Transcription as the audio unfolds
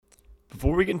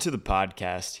Before we get into the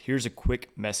podcast, here's a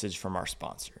quick message from our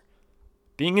sponsor.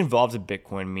 Being involved in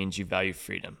Bitcoin means you value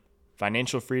freedom,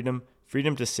 financial freedom,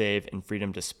 freedom to save, and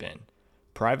freedom to spend.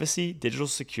 Privacy, digital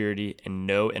security, and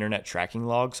no internet tracking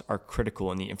logs are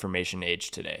critical in the information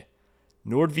age today.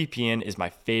 NordVPN is my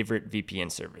favorite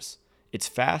VPN service. It's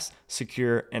fast,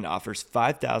 secure, and offers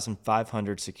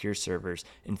 5,500 secure servers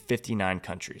in 59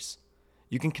 countries.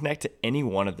 You can connect to any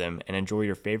one of them and enjoy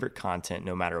your favorite content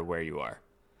no matter where you are.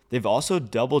 They've also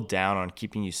doubled down on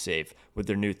keeping you safe with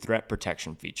their new threat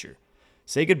protection feature.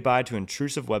 Say goodbye to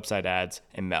intrusive website ads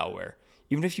and malware.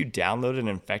 Even if you download an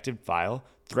infected file,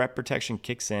 threat protection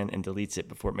kicks in and deletes it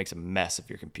before it makes a mess of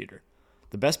your computer.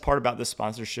 The best part about this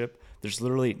sponsorship, there's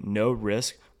literally no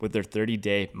risk with their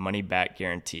 30-day money-back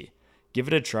guarantee. Give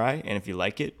it a try, and if you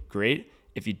like it, great.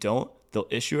 If you don't, they'll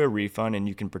issue a refund and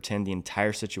you can pretend the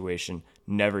entire situation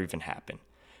never even happened.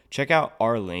 Check out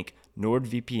our link,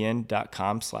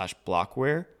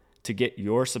 nordvpn.com/blockware, to get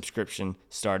your subscription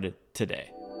started today.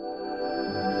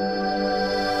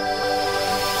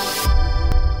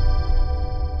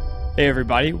 Hey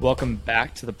everybody, welcome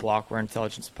back to the Blockware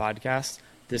Intelligence Podcast.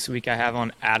 This week I have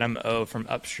on Adam O from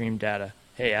Upstream Data.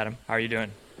 Hey Adam, how are you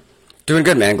doing? Doing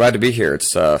good, man. Glad to be here.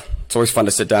 It's always fun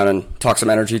to sit down and talk some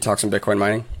energy, talk some Bitcoin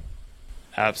mining.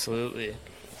 Absolutely.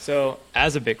 So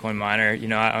as a Bitcoin miner,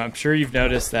 I'm sure you've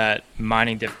noticed that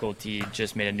mining difficulty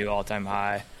just made a new all-time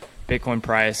high. Bitcoin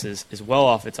price is well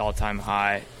off its all-time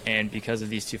high, and because of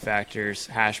these two factors,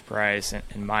 hash price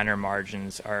and miner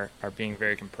margins are being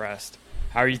very compressed.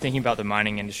 How are you thinking about the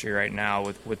mining industry right now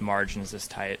with margins this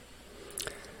tight?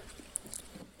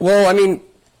 Well, I mean,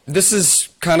 this is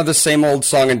kind of the same old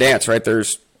song and dance, right?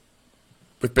 With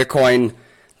Bitcoin,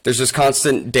 there's this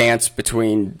constant dance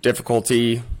between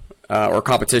difficulty or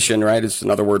competition, right, is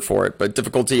another word for it, but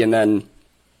difficulty and then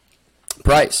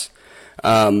price.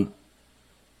 No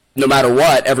matter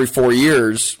what, every 4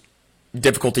 years,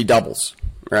 difficulty doubles,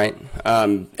 right?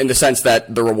 In the sense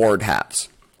that the reward halves.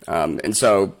 And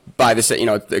so by the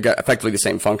effectively the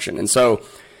same function. And so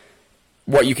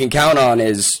what you can count on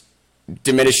is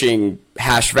diminishing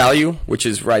hash value, which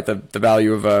is right the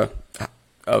value of a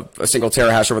single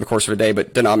terahash over the course of a day,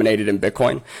 but denominated in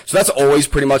Bitcoin. So that's always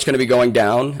pretty much going to be going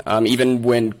down. Even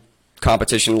when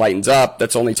competition lightens up,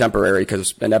 that's only temporary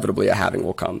because inevitably a halving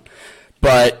will come.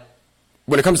 But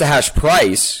when it comes to hash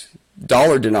price,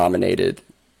 dollar denominated,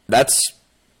 that's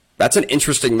an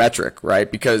interesting metric, right?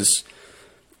 Because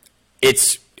it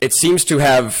seems to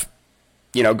have,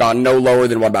 gone no lower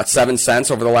than about 7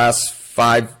 cents over the last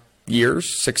 6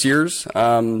 years.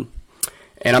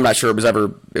 And I'm not sure it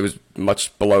was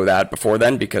much below that before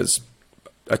then because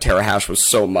a terahash was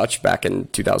so much back in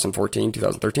 2014,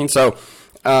 2013. So,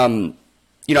 I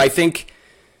think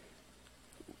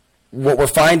what we're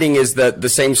finding is that the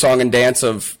same song and dance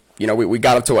of, we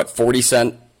got up to 40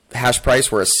 cent hash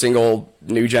price where a single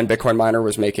new gen Bitcoin miner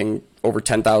was making over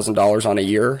 $10,000 on a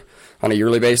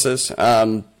yearly basis.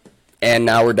 And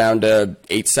now we're down to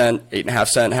 8.5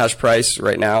 cent hash price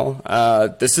right now.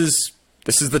 This is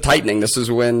the tightening. This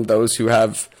is when those who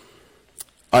have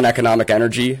uneconomic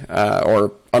energy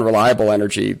or unreliable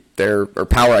energy, or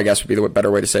power, I guess would be the better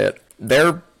way to say it.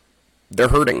 They're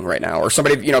hurting right now. Or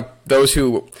somebody, those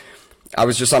who, I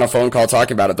was just on a phone call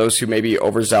talking about it, those who maybe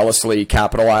overzealously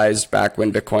capitalized back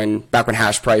when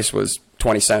hash price was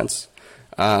 20 cents.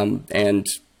 And,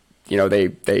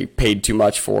 they paid too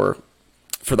much for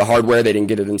the hardware. They didn't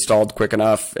get it installed quick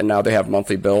enough. And now they have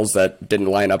monthly bills that didn't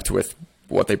line up with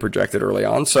what they projected early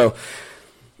on. So,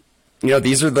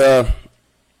 these are a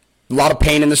lot of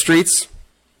pain in the streets,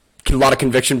 a lot of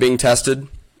conviction being tested,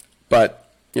 but,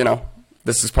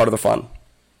 this is part of the fun.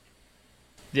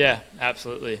 Yeah,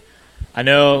 absolutely. I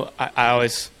know I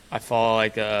follow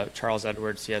Charles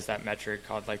Edwards. He has that metric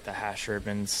called the hash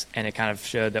ribbons, and it kind of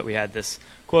showed that we had this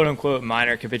quote unquote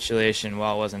minor capitulation.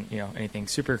 While it wasn't, anything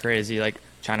super crazy like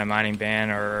China mining ban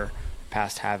or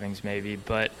past halvings maybe,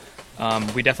 but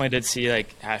we definitely did see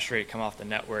hash rate come off the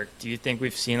network. Do you think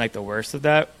we've seen the worst of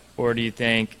that, or do you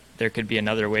think there could be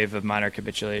another wave of minor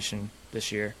capitulation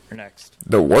this year or next?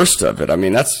 The worst of it. I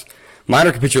mean,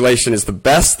 minor capitulation is the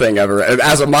best thing ever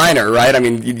as a miner, right? I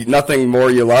mean, nothing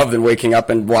more you love than waking up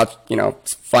and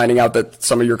finding out that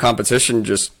some of your competition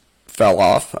just fell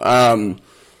off.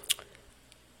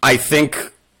 I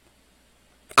think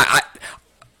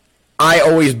I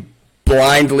always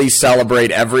blindly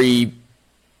celebrate every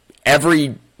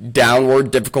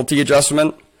downward difficulty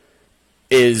adjustment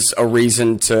is a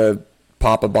reason to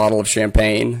pop a bottle of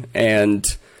champagne and,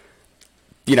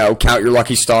 count your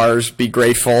lucky stars, be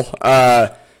grateful,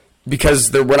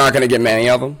 because we're not going to get many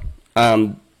of them.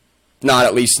 not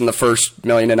at least in the first 1.5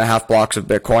 million blocks of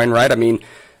Bitcoin, right? I mean,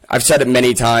 I've said it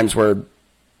many times where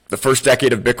the first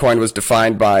decade of Bitcoin was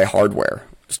defined by hardware.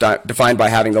 It was defined by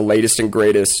having the latest and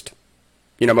greatest,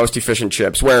 most efficient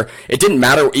chips, where it didn't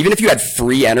matter, even if you had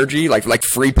free energy, like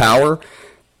free power,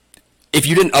 if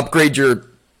you didn't upgrade your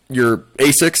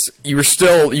ASICs,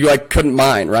 you couldn't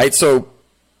mine, right? So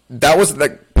that was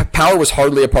power was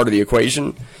hardly a part of the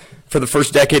equation for the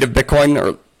first decade of Bitcoin,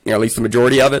 or at least the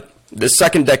majority of it. The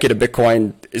second decade of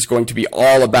Bitcoin is going to be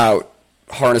all about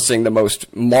harnessing the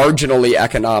most marginally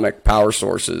economic power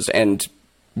sources and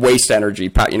waste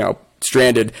energy,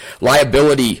 stranded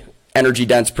liability, energy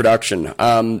dense production.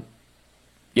 Whether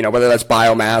that's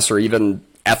biomass or even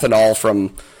ethanol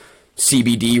from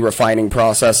CBD refining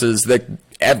processes.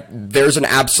 There's an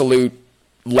absolute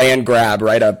land grab,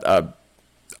 right? A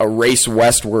race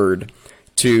westward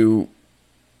to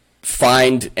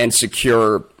find and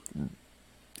secure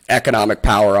economic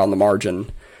power on the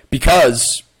margin,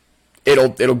 because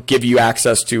it'll give you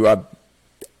access to a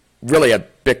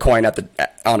Bitcoin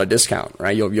on a discount,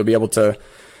 right? You'll be able to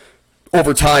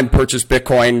over time purchase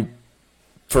Bitcoin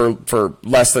for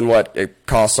less than what it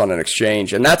costs on an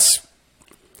exchange, and I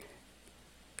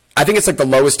think it's like the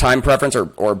lowest time preference,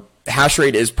 or hash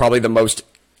rate is probably the most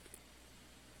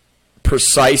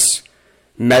precise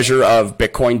measure of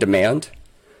Bitcoin demand,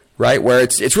 right? Where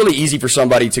it's really easy for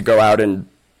somebody to go out and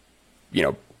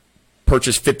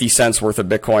purchase 50 cents worth of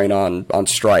Bitcoin on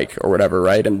Strike or whatever,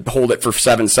 right? And hold it for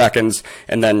 7 seconds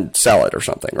and then sell it or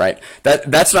something, right?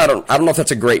 That's not, I don't know if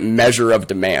that's a great measure of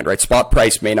demand, right? Spot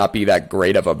price may not be that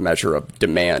great of a measure of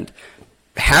demand.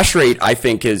 Hash rate, I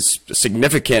think, is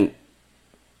significantly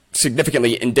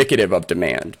indicative of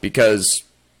demand, because,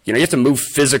 you have to move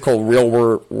physical real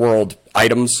world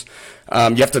items.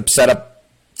 You have to set up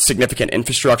significant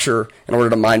infrastructure in order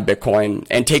to mine Bitcoin,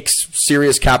 and takes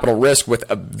serious capital risk with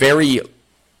a very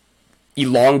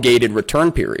elongated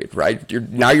return period, right?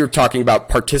 Now you're talking about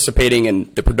participating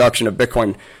in the production of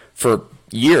Bitcoin for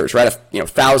years, right?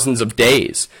 Thousands of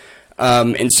days.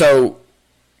 And so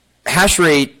hash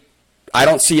rate, I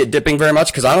don't see it dipping very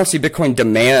much, because I don't see Bitcoin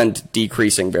demand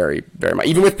decreasing very, very much,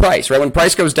 even with price, right? When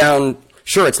price goes down,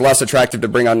 sure, it's less attractive to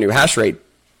bring on new hash rate,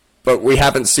 but we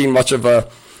haven't seen much of a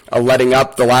letting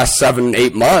up the last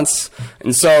 7-8 months.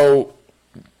 And so,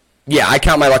 yeah, I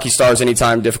count my lucky stars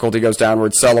anytime difficulty goes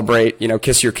downward. Celebrate,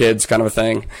 kiss your kids kind of a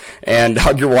thing, and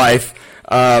hug your wife,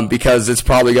 because it's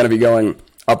probably going to be going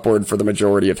upward for the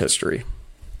majority of history.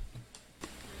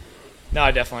 No,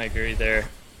 I definitely agree there.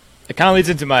 It kind of leads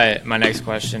into my next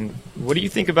question. What do you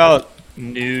think about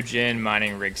new gen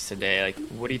mining rigs today? Like,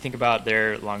 what do you think about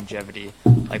their longevity?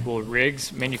 Like, will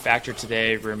rigs manufactured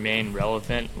today remain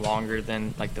relevant longer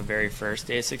than like the very first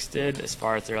ASICs did, as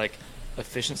far as their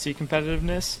efficiency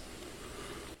competitiveness?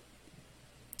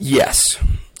 Yes.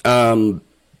 I've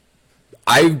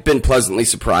been pleasantly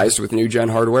surprised with new gen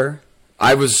hardware.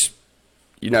 I was,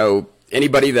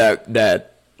 anybody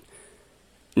that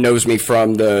knows me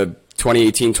from the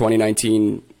 2018,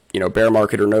 2019 bear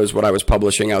market, or knows what I was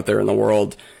publishing out there in the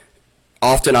world,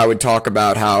 often I would talk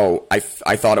about how I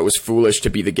thought it was foolish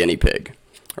to be the guinea pig,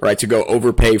 right? To go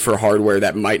overpay for hardware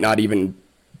that might not even,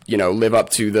 live up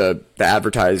to the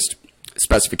advertised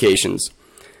specifications.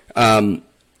 What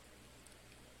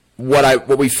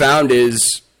we found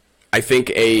is, I think,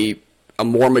 a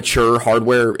more mature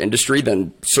hardware industry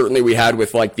than certainly we had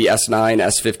with like the S9,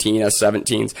 S15,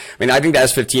 S17s. I mean, I think the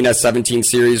S15, S17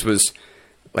 series was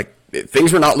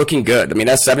things were not looking good. I mean,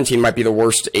 S17 might be the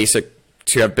worst ASIC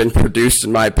to have been produced,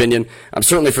 in my opinion.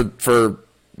 Certainly for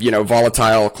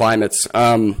volatile climates.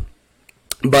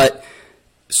 But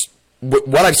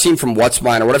what I've seen from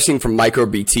WhatsMine, or what I've seen from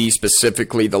MicroBT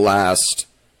specifically, the last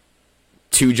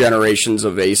 2 generations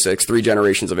of ASICs, 3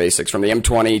 generations of ASICs, from the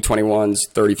M20, 21s,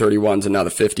 3031s, and now the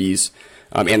 50s,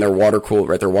 and their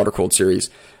water-cooled series,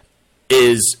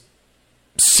 is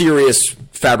serious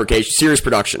fabrication, serious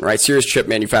production, right? Serious chip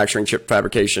manufacturing, chip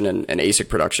fabrication, and ASIC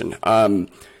production.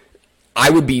 I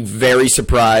would be very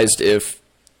surprised if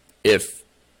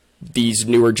these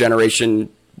newer generation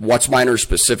WhatsMiners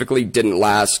specifically didn't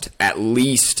last at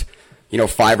least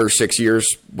 5 or 6 years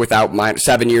without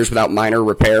 7 years without minor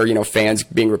repair. Fans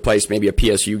being replaced, maybe a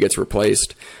PSU gets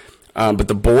replaced, but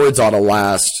the boards ought to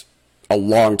last a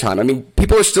long time. I mean,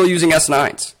 people are still using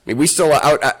S9s. I mean, we still,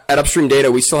 out at Upstream Data,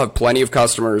 we still have plenty of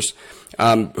customers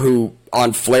who,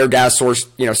 on flare gas source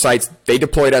sites, they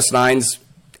deployed S9s,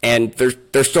 and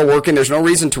they're still working. There's no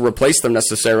reason to replace them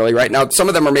necessarily right now. Some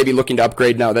of them are maybe looking to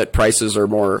upgrade now that prices are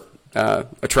more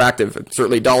attractive.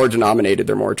 Certainly dollar denominated,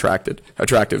 they're more attractive.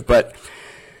 But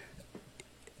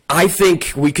I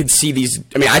think we could see these.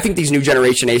 I mean, I think these new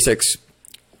generation ASICs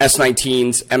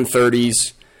S19s,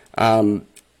 M30s.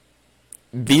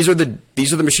 These are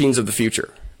the machines of the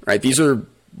future, right? This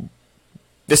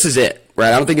is it,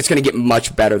 right? I don't think it's going to get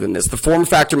much better than this. The form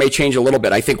factor may change a little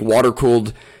bit. I think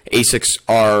water-cooled ASICs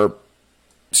are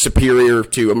superior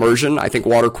to immersion. I think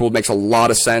water-cooled makes a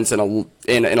lot of sense in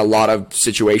a lot of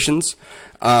situations,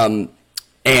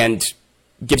 and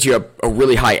gives you a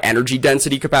really high energy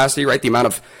density capacity, right? The amount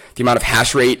of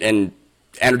hash rate and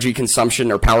energy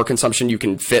consumption or power consumption you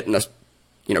can fit in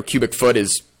a cubic foot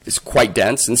is quite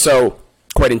dense, and so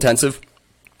quite intensive.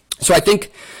 So I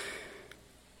think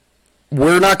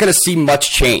we're not going to see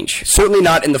much change. Certainly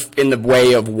not in the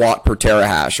way of watt per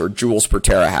terahash or joules per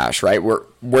terahash, right? Where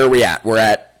are we at? We're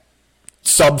at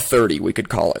sub 30, we could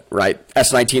call it, right?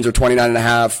 S19s are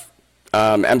 29.5.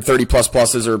 M30 plus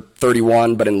pluses are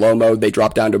 31, but in low mode, they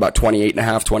drop down to about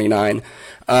 28.5, 29.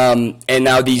 And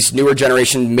now these newer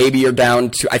generation maybe are down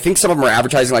to, I think some of them are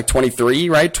advertising like 23,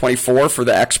 right? 24 for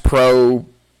the X Pro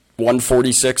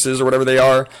 146s or whatever they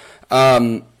are.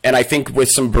 And I think with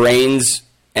some brains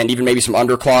and even maybe some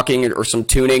underclocking or some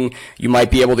tuning, you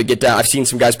might be able to get down. I've seen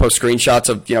some guys post screenshots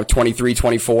of 23,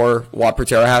 24 watt per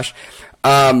terahash.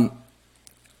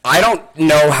 I don't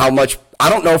know how much. I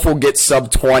don't know if we'll get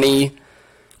sub 20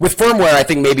 with firmware. I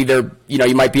think maybe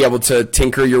you might be able to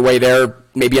tinker your way there,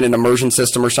 maybe in an immersion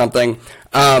system or something.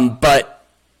 But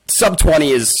sub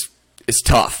 20 is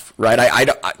tough, right?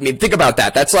 I mean, think about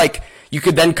that. That's like you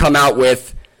could then come out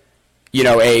with,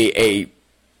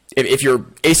 if your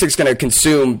ASIC's going to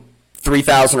consume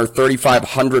 3,000 or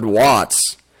 3,500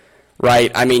 watts,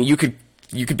 right? I mean, you could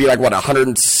be like, what,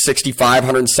 165,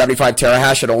 175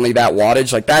 terahash at only that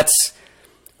wattage? Like, that's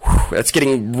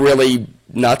getting really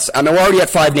nuts. I mean, we're already at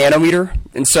 5 nanometer,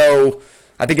 and so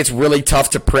I think it's really tough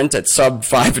to print at sub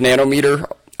 5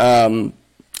 nanometer.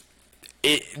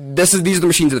 These are the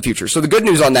machines of the future. So the good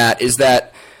news on that is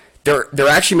that there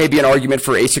actually may be an argument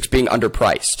for ASICs being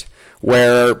underpriced,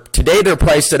 where today they're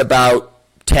priced at about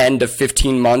 10 to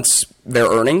 15 months their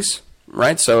earnings,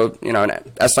 right? So, an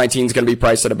S19 is going to be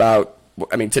priced at about,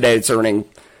 today it's earning,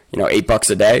 $8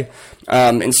 a day.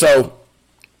 And so,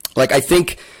 I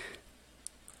think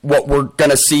what we're going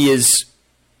to see is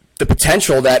the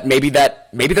potential that maybe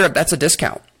that's a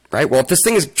discount, right? Well, if this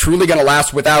thing is truly going to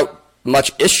last without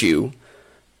much issue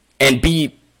and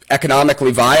be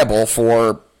economically viable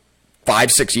for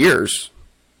 5-6 years,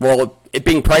 well, it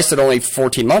being priced at only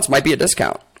 14 months might be a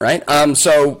discount, right?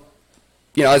 So,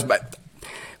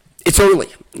 it's early.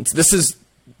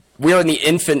 We're in the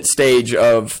infant stage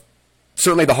of,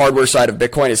 certainly the hardware side of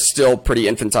Bitcoin is still pretty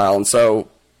infantile, and so,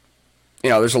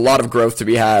 there's a lot of growth to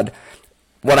be had.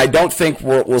 What I don't think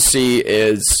we'll see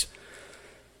is,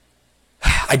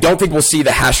 I don't think we'll see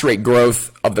the hash rate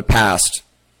growth of the past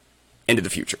into the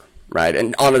future, right?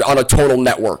 And on a total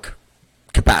network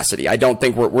capacity, I don't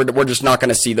think we're just not going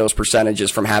to see those percentages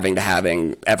from having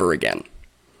ever again.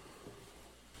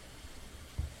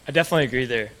 I definitely agree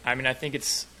there. I think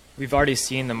we've already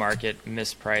seen the market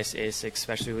misprice ASICs,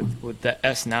 especially with the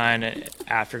S9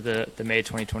 after the May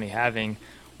 2020 halving.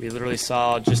 We literally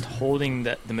saw just holding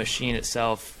the machine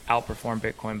itself outperform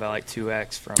Bitcoin by like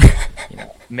 2x from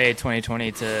May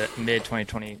 2020 to mid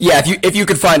 2020. Yeah, if you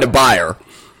could find a buyer.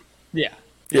 Yeah.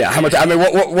 Yeah, how much?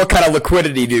 What kind of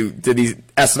liquidity do these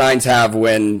S9s have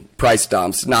when price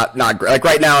dumps? Not great. Like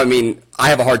right now, I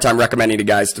have a hard time recommending to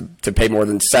guys to pay more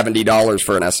than $70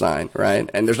 for an S9, right?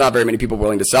 And there's not very many people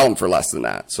willing to sell them for less than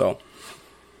that. So,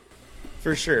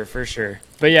 for sure.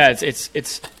 But yeah,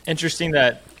 it's interesting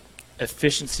that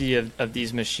efficiency of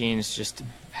these machines just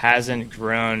hasn't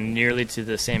grown nearly to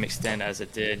the same extent as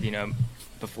it did,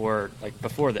 before the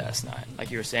S9.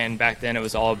 Like you were saying, back then it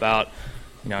was all about,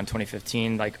 in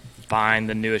 2015, buying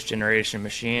the newest generation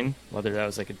machine, whether that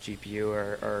was like a GPU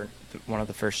or one of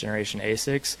the first generation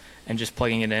ASICs, and just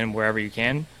plugging it in wherever you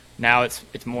can. Now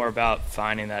it's more about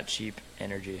finding that cheap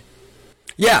energy.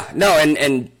 Yeah, no,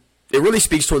 and it really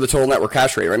speaks toward the total network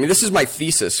hash rate. This is my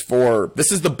thesis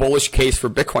this is the bullish case for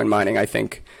Bitcoin mining, I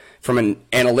think, from an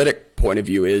analytic point of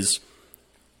view, is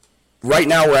right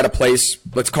now we're at a place,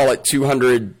 let's call it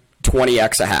 220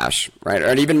 exahash, right?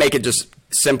 Or even make it just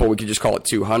simple, we could just call it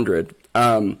 200.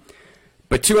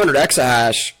 But 200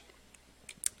 exahash,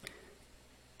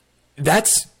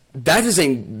 that is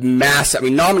a massive,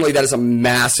 nominally that is a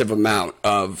massive amount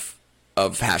of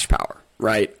hash power,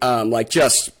 right?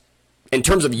 Just in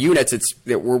terms of units,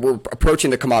 we're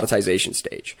approaching the commoditization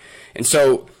stage. And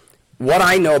so what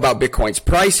I know about Bitcoin's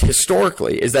price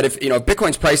historically is that if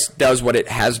Bitcoin's price does what it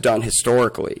has done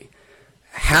historically,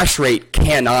 hash rate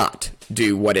cannot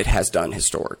do what it has done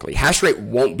historically. Hash rate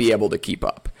won't be able to keep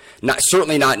up.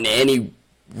 Certainly not in any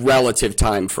relative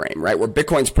time frame, right? Where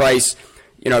Bitcoin's price,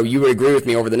 you would agree with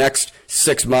me, over the next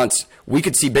 6 months, we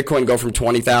could see Bitcoin go from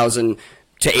 20,000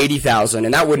 to 80,000,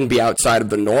 and that wouldn't be outside of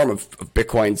the norm of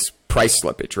Bitcoin's price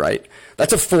slippage, right?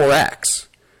 That's a 4x.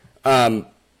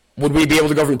 Would we be able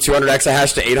to go from 200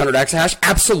 exahash to 800 exahash?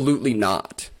 Absolutely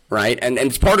not, right? And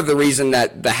it's part of the reason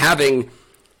that the halving,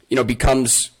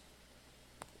 becomes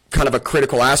kind of a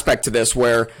critical aspect to this,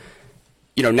 where,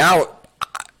 now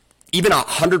even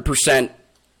 100%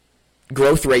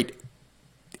 growth rate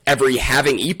every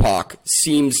halving epoch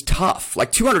seems tough.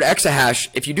 Like 200 exahash,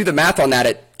 if you do the math on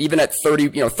that, even at 30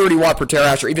 watt per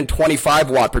terahash, or even 25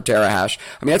 watt per terahash,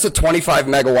 I mean, that's a 25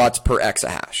 megawatts per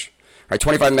exahash, right?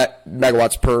 25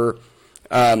 megawatts per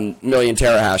million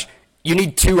terahash. You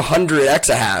need 200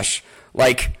 exahash.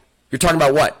 Like, you're talking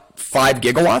about what? 5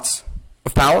 gigawatts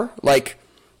of power? Like,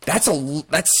 that's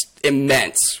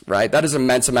immense, right? That is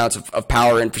immense amounts of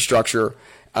power infrastructure.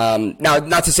 Now,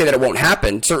 not to say that it won't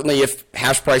happen. Certainly, if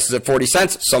hash price is at 40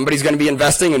 cents, somebody's going to be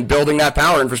investing and building that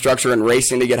power infrastructure and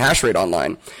racing to get hash rate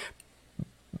online.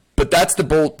 But that's the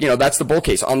bull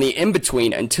case. On the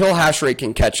in-between, until hash rate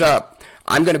can catch up,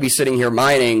 I'm going to be sitting here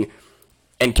mining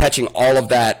and catching all of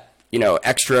that,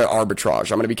 extra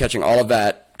arbitrage. I'm going to be catching all of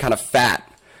that kind of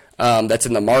fat that's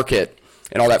in the market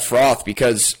and all that froth,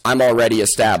 because I'm already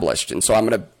established. And so I'm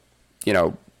going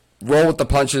to, roll with the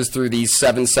punches through these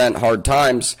 7-cent hard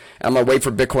times. I'm going to wait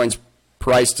for Bitcoin's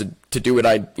price to do what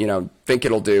I, think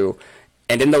it'll do.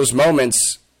 And in those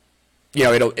moments,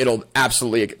 it'll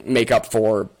absolutely make up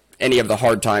for any of the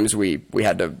hard times we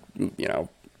had to,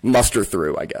 muster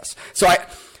through, I guess. So I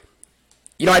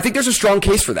think there's a strong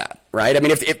case for that, right? I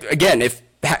mean, if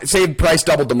say price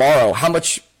doubled tomorrow, how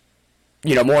much,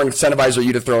 more incentivized are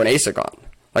you to throw an ASIC on?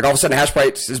 Like, all of a sudden hash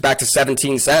price is back to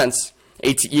 17 cents.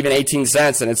 Even 18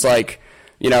 cents, and it's like,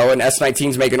 an S19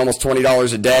 is making almost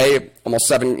 $20 a day, almost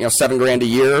 $7,000 a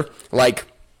year. Like,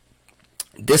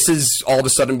 this is all of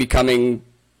a sudden becoming,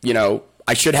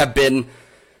 I should have been,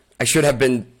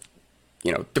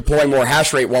 deploying more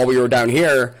hash rate while we were down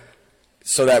here,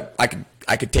 so that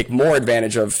I could take more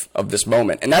advantage of this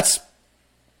moment. And that's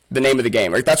the name of the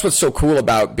game, right? That's what's so cool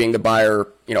about being the buyer,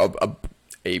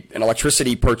 an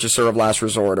electricity purchaser of last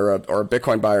resort, or a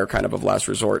Bitcoin buyer kind of last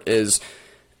resort, is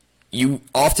you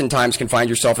oftentimes can find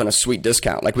yourself in a sweet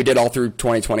discount, like we did all through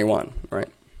 2021, right?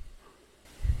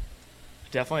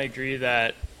 Definitely agree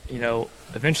that,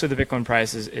 eventually the Bitcoin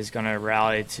price is going to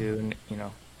rally to,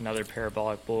 another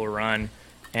parabolic bull run.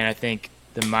 And I think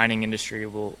the mining industry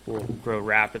will grow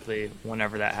rapidly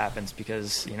whenever that happens,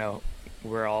 because,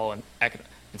 we're all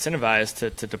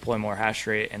incentivized to deploy more hash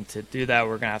rate. And to do that,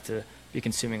 we're going to have to be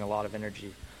consuming a lot of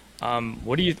energy.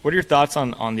 What are your thoughts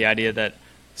on the idea that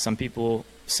some people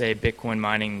say Bitcoin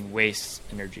mining wastes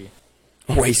energy?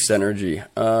 Wastes energy.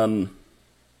 That's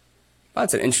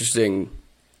an interesting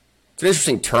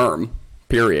term.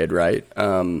 Period. Right.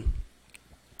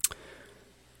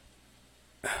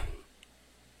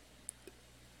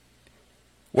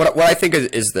 What I think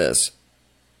is this: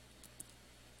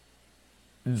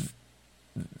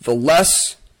 the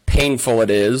less painful it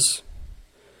is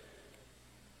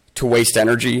to waste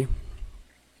energy,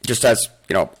 just as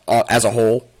as a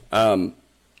whole, the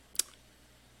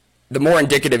more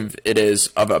indicative it is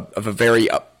of a very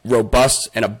robust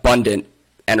and abundant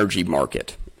energy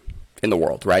market in the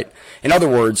world, right? In other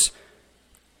words,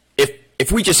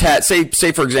 if we just had, say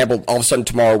for example, all of a sudden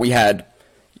tomorrow we had,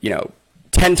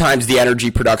 10 times the energy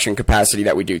production capacity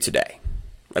that we do today,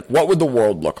 like, what would the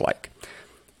world look like?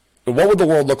 What would the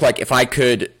world look like if I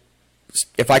could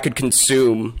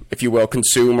consume, if you will,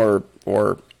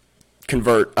 or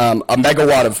convert a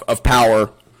megawatt of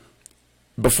power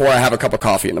before I have a cup of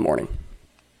coffee in the morning,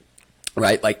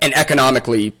 right? Like, and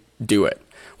economically do it.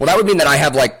 Well, that would mean that I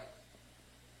have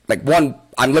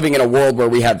I'm living in a world where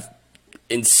we have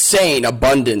insane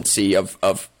abundancy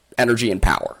of energy and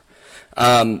power.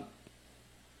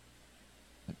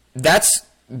 That's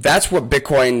what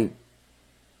Bitcoin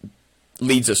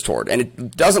leads us toward. And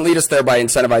it doesn't lead us there by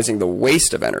incentivizing the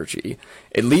waste of energy.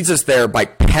 It leads us there by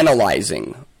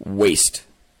penalizing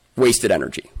wasted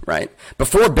energy, right?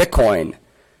 Before Bitcoin,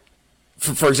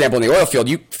 for example, in the oil field,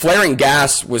 flaring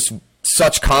gas was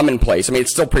such commonplace. I mean,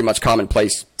 it's still pretty much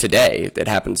commonplace today. It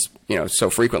happens, so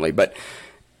frequently, but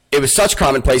it was such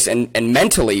commonplace, and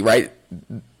mentally, right,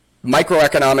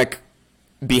 microeconomic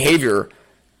behavior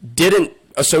didn't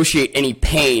associate any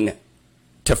pain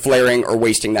to flaring or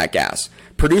wasting that gas.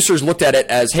 Producers looked at it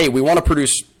as, hey, we want to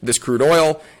produce this crude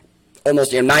oil.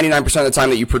 Almost 99% of the time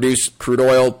that you produce crude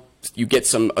oil, you get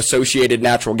some associated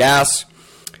natural gas.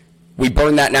 We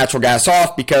burn that natural gas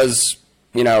off because,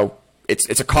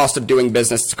 it's a cost of doing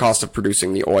business. It's a cost of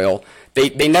producing the oil.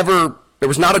 They never, there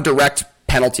was not a direct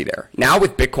penalty there. Now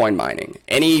with Bitcoin mining,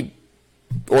 any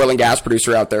oil and gas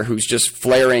producer out there who's just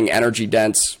flaring energy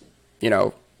dense,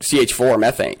 CH4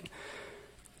 methane,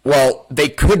 well, they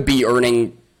could be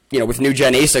earning, with new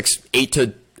gen ASICs, $8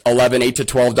 to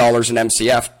 $12 an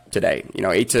MCF today,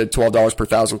 $8 to $12 per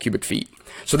thousand cubic feet.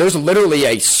 So there's literally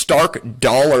a stark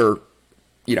dollar,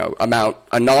 amount,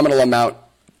 a nominal amount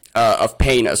of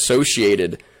pain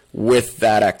associated with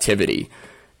that activity.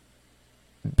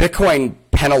 Bitcoin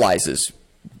penalizes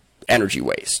energy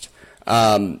waste.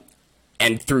 And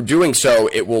through doing so,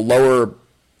 it will lower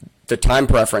the time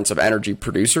preference of energy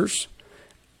producers,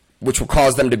 which will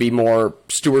cause them to be more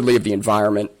stewardly of the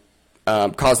environment,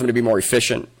 cause them to be more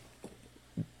efficient,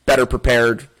 better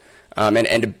prepared,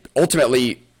 and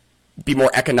ultimately be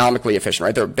more economically efficient,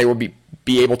 right? They will be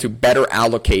able to better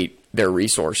allocate their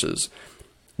resources,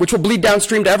 which will bleed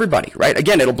downstream to everybody, right?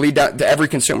 Again, it'll bleed down to every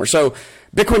consumer. So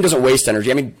Bitcoin doesn't waste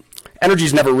energy. I mean, energy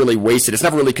is never really wasted. It's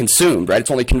never really consumed, right? It's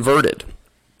only converted.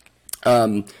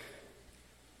 Bitcoin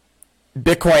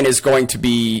is going to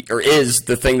be, or is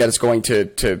the thing that is going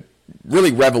to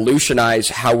really revolutionize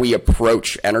how we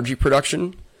approach energy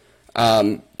production.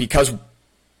 Because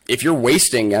if you're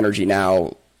wasting energy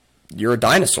now, you're a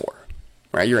dinosaur,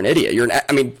 right? You're an idiot.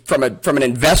 From an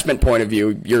investment point of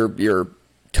view, you're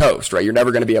toast, right? You're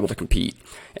never going to be able to compete.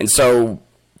 And so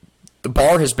the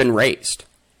bar has been raised,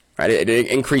 right? It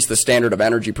increased the standard of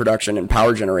energy production and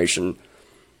power generation.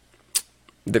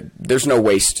 There's no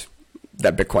waste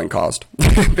that Bitcoin caused.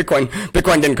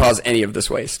 Bitcoin didn't cause any of this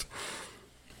waste.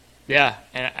 Yeah,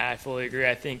 and I fully agree.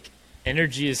 I think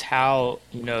energy is how,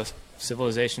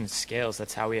 civilization scales.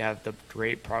 That's how we have the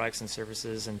great products and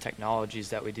services and technologies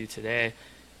that we do today.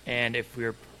 And if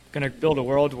we're going to build a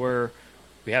world where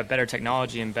we have better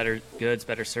technology and better goods,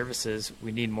 better services,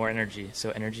 we need more energy.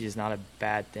 So energy is not a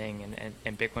bad thing.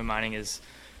 And Bitcoin mining is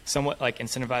somewhat like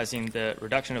incentivizing the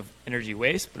reduction of energy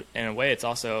waste, but in a way it's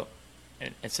also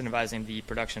incentivizing the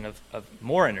production of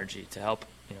more energy to help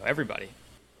everybody.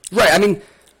 Right. I mean,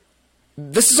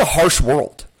 this is a harsh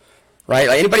world, right?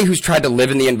 Like anybody who's tried to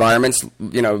live in the environments,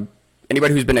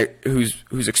 anybody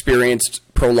who's experienced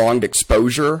prolonged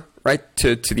exposure, right,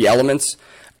 to the elements.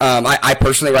 I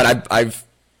personally, right, I've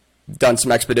done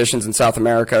some expeditions in South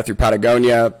America through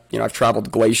Patagonia. I've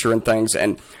traveled glacier and things,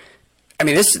 and I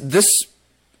mean this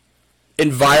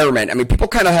environment. I mean, people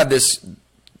kind of have this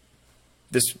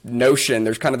notion.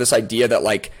 There's kind of this idea that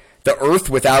like the Earth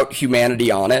without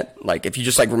humanity on it, like if you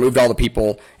just like removed all the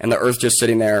people and the Earth just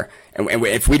sitting there, and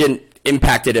if we didn't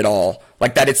impact it at all,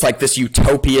 like that, it's like this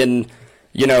utopian,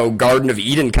 Garden of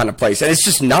Eden kind of place, and it's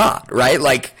just not, right?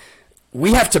 Like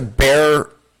we have to bear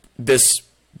this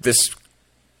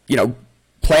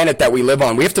planet that we live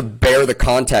on. We have to bear the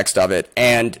context of it,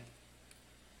 and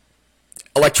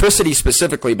electricity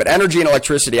specifically, but energy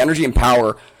and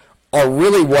power are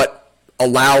really what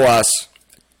allow us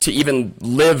to even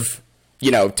live,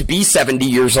 to be 70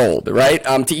 years old, right?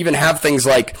 To even have things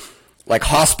like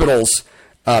hospitals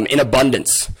in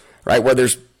abundance, right? Where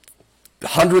there's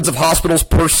hundreds of hospitals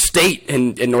per state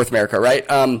in North America, right?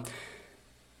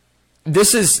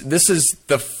 This is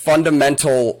the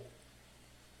fundamental,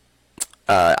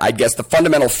 the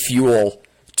fundamental fuel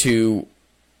to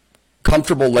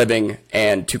comfortable living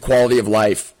and to quality of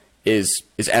life is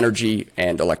energy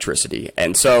and electricity.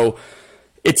 And so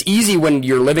it's easy when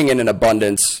you're living in an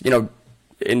abundance,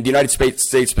 in the United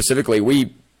States specifically,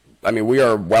 we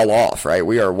are well off, right?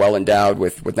 We are well endowed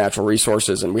with natural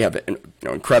resources, and we have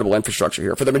incredible infrastructure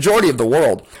here. For the majority of the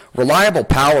world, reliable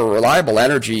power, reliable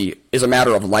energy is a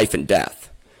matter of life and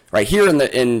death, right? Here in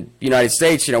the United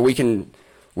States, we can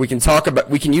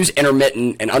use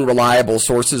intermittent and unreliable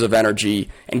sources of energy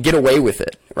and get away with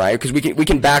it, right? Because we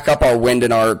can back up our wind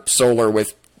and our solar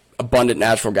with abundant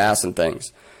natural gas and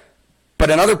things. But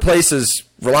in other places,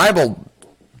 reliable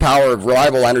power,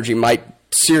 reliable energy might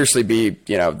seriously be,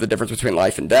 the difference between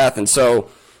life and death. And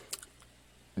so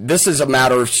this is a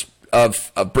matter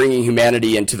of bringing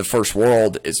humanity into the first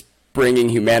world, is bringing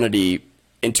humanity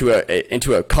into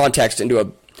a context,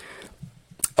 into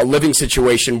a living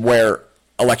situation where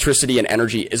electricity and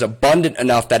energy is abundant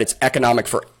enough that it's economic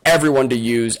for everyone to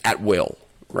use at will,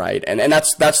 right? And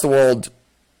that's the world,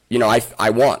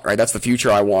 I want, right? That's the future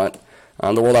I want.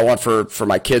 The world I want for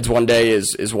my kids one day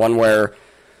is one where,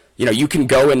 you can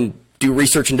go and do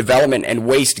research and development and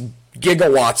waste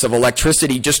gigawatts of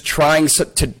electricity just trying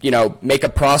to, make a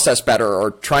process better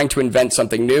or trying to invent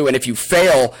something new. And if you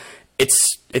fail,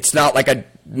 it's not like a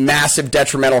massive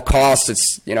detrimental cost.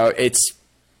 It's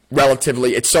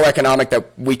so economic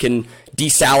that we can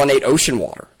desalinate ocean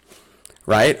water,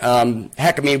 right?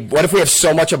 Heck, I mean, what if we have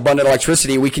so much abundant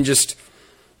electricity we can just,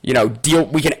 we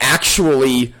can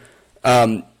actually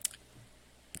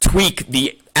tweak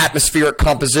the atmospheric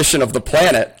composition of the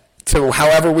planet to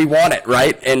however we want it,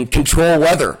 right? And control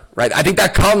weather, right? I think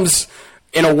that comes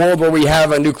in a world where we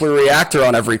have a nuclear reactor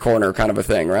on every corner kind of a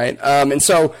thing, right? And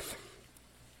so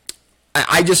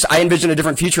I envision a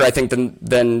different future, I think,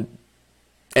 and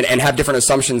have different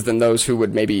assumptions than those who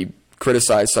would maybe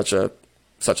criticize such a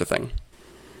thing.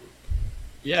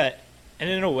 Yeah, and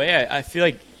in a way, I feel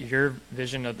like your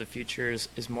vision of the future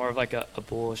is more of like a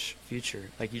bullish future.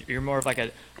 Like you're more of like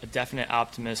a definite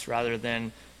optimist rather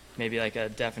than maybe like a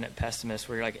definite pessimist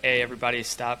where you're like, hey, everybody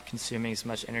stop consuming as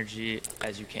much energy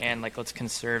as you can. Like, let's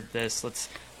conserve this. Let's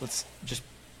just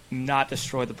not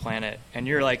destroy the planet. And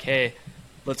you're like, hey,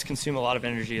 let's consume a lot of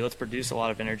energy. Let's produce a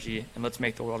lot of energy, and let's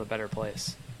make the world a better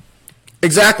place.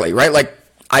 Exactly, right? Like,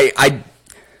 I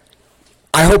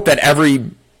hope that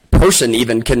every person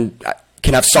even can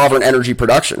have sovereign energy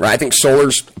production, right? I think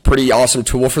solar's a pretty awesome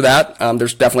tool for that.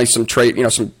 There's definitely some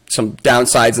some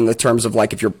downsides in the terms of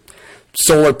like if your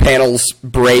solar panels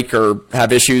break or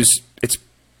have issues, it's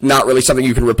not really something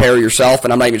you can repair yourself,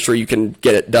 and I'm not even sure you can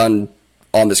get it done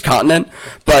on this continent.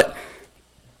 But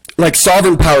like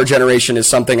sovereign power generation is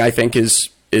something I think is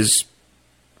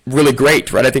really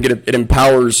great, right? I think it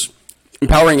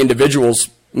empowering individuals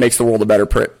makes the world a better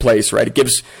place, right? It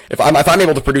gives, if I'm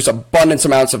able to produce abundant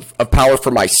amounts of power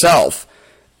for myself,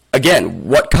 again,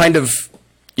 what kind of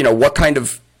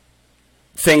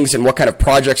things and what kind of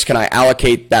projects can I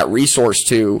allocate that resource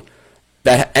to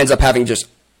that ends up having just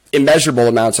immeasurable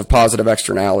amounts of positive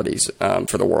externalities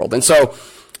for the world. And so,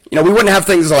 we wouldn't have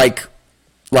things like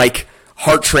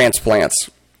heart transplants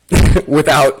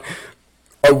without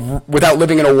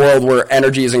living in a world where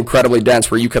energy is incredibly dense,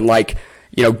 where you can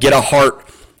get a heart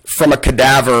from a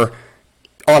cadaver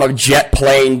on a jet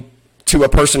plane to a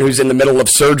person who's in the middle of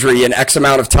surgery in X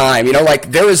amount of time.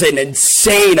 There is an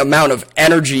insane amount of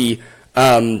energy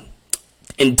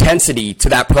intensity to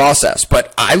that process.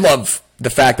 But I love the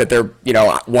fact that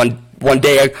one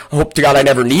day, I hope to God I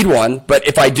never need one, but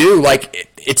if I do,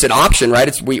 it's an option,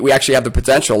 right? We actually have the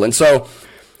potential. And so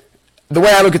the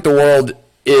way I look at the world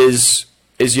is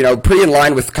pretty in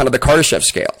line with kind of the Kardashev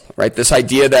scale, right? This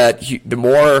idea that the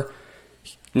more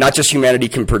not just humanity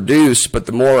can produce, but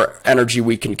the more energy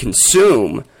we can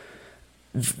consume,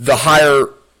 the higher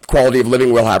quality of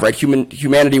living we'll have, right?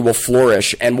 Humanity will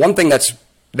flourish. And one thing that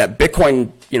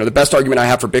Bitcoin, the best argument I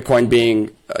have for Bitcoin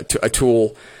being a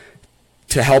tool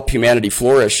to help humanity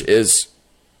flourish is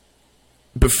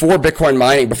before Bitcoin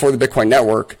mining, before the Bitcoin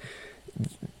network,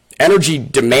 energy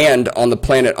demand on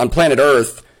planet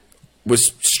Earth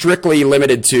was strictly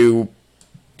limited to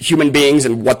human beings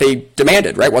and what they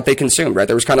demanded, right? What they consumed, right?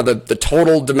 There was kind of the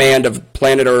total demand of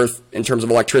planet Earth in terms of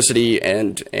electricity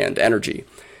and energy.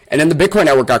 And then the Bitcoin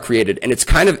network got created, and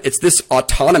it's this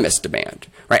autonomous demand,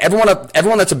 right?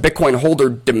 Everyone that's a Bitcoin holder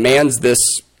demands this,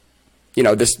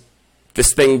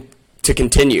 this thing to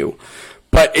continue.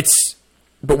 But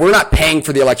we're not paying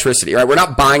for the electricity, right? We're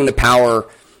not buying the power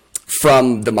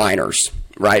from the miners,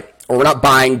 right? Or we're not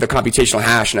buying the computational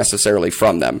hash necessarily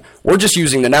from them. We're just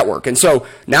using the network. And so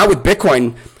now with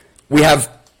Bitcoin, we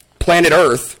have planet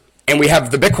Earth and we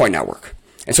have the Bitcoin network.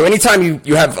 And so anytime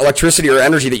you have electricity or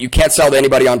energy that you can't sell to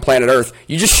anybody on planet Earth,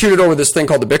 you just shoot it over this thing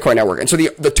called the Bitcoin network. And so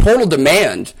the total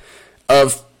demand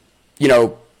of,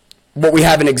 what we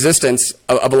have in existence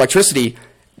of electricity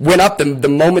went up the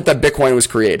moment that Bitcoin was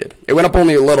created. It went up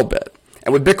only a little bit.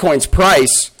 And with Bitcoin's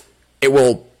price, it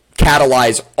will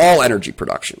catalyze all energy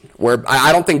production, where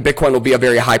I don't think Bitcoin will be a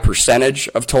very high percentage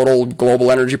of total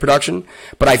global energy production,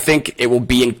 but I think it will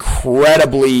be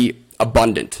incredibly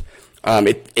abundant.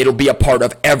 It'll be a part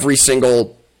of every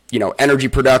single, energy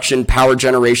production, power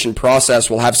generation process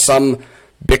will have some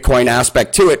Bitcoin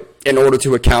aspect to it in order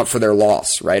to account for their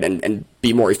loss, right? And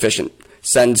be more efficient.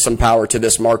 Send some power to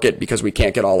this market because we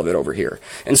can't get all of it over here.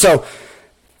 And so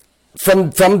from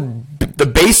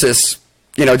the basis,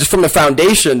 just from the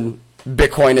foundation,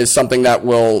 Bitcoin is something that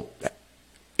will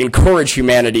encourage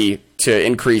humanity to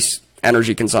increase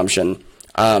energy consumption.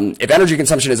 If energy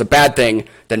consumption is a bad thing,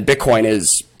 then Bitcoin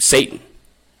is Satan,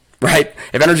 right?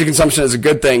 If energy consumption is a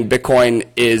good thing, Bitcoin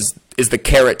is the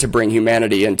carrot to bring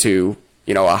humanity into,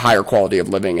 a higher quality of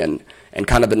living and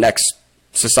kind of the next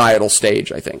societal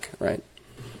stage, I think, right?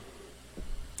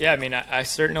 Yeah, I mean, I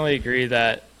certainly agree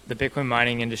that the Bitcoin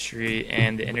mining industry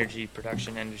and the energy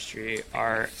production industry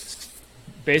are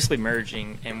basically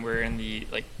merging, and we're in the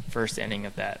first inning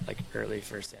of that, early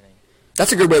first inning.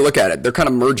 That's a good way to look at it. They're kind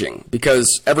of merging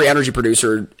because every energy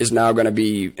producer is now going to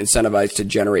be incentivized to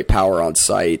generate power on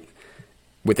site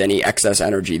with any excess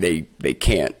energy they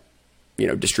can't,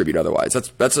 distribute otherwise.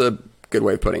 That's a good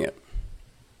way of putting it.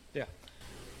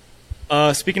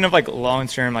 Yeah. Speaking of like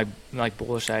long-term, like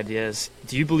bullish ideas,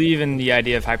 do you believe in the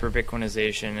idea of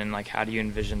hyper-Bitcoinization, and like how do you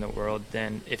envision the world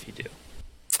then if you do?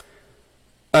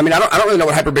 I mean, I don't really know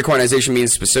what hyper-Bitcoinization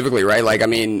means specifically, right? Like, I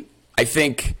mean, I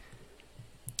think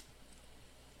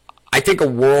a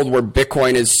world where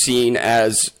Bitcoin is seen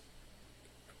as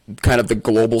kind of the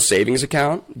global savings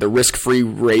account, the risk-free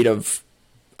rate of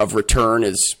return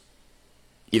is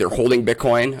either holding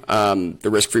Bitcoin. The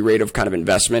risk-free rate of kind of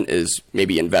investment is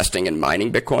maybe investing in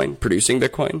mining Bitcoin, producing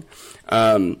Bitcoin,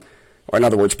 or in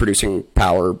other words, producing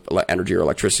power, energy, or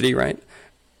electricity, right?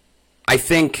 I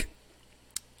think,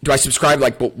 do I subscribe,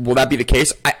 like, will that be the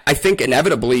case? I think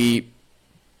inevitably,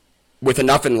 with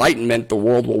enough enlightenment, the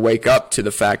world will wake up to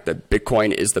the fact that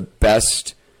Bitcoin is the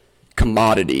best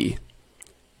commodity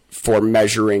for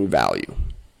measuring value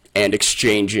and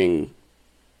exchanging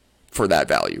for that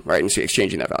value, right? And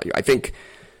exchanging that value. I think,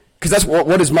 because that's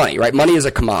what is money, right? Money is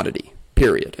a commodity,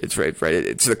 period. It's right.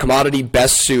 It's the commodity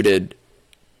best suited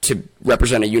to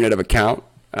represent a unit of account.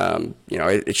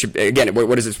 It should, again,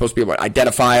 what is it supposed to be about?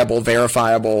 Identifiable,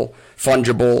 verifiable,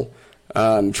 fungible,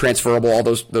 transferable, all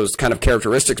those kind of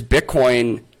characteristics.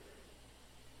 Bitcoin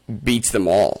beats them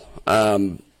all.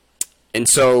 And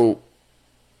so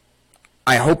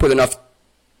I hope with enough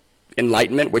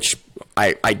enlightenment, which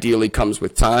ideally comes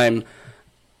with time,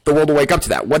 the world will wake up to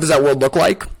that. What does that world look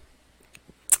like?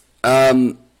 That's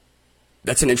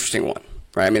an interesting one,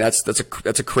 right? I mean, that's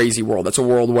a crazy world. That's a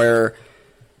world where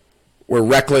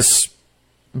reckless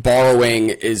borrowing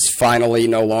is finally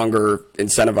no longer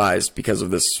incentivized because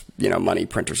of this, money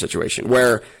printer situation.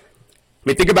 Where, I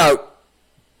mean, think about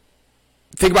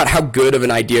how good of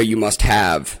an idea you must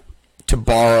have to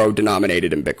borrow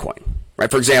denominated in Bitcoin,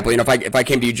 right? For example, if I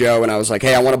came to you, Joe, and I was like,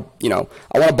 hey, I want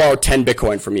to borrow 10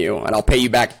 Bitcoin from you, and I'll pay you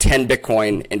back 10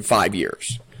 Bitcoin in 5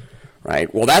 years,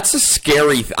 right? Well, that's a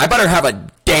scary. I better have a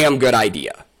damn good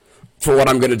idea for what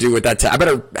I'm going to do with that. I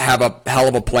better have a hell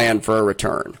of a plan for a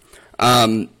return.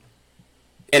 And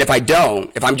if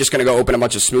I'm just going to go open a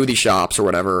bunch of smoothie shops or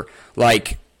whatever,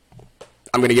 like,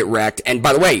 I'm going to get wrecked. And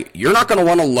by the way, you're not going to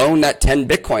want to loan that 10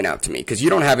 Bitcoin out to me because you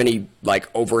don't have any, like,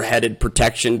 overheaded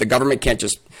protection. The government can't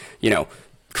just,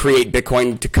 create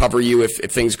Bitcoin to cover you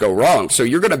if things go wrong. So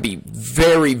you're going to be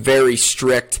very, very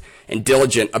strict and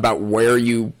diligent about where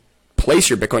you place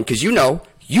your Bitcoin because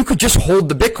you could just hold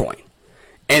the Bitcoin.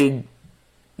 And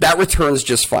that returns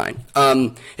just fine.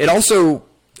 It also,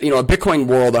 a Bitcoin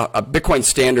world, a Bitcoin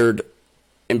standard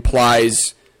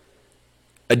implies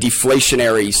a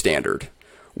deflationary standard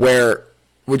where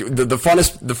the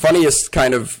funniest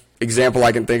kind of example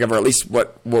I can think of, or at least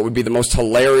what would be the most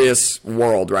hilarious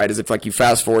world, right, is if like you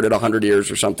fast forwarded 100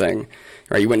 years or something,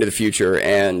 right, you went into the future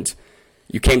and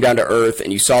you came down to earth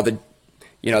and you saw the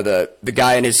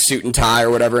guy in his suit and tie or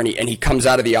whatever, and he comes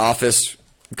out of the office,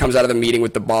 comes out of the meeting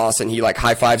with the boss, and he like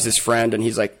high fives his friend, and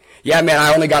he's like, yeah, man,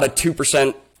 I only got a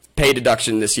 2% pay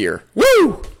deduction this year.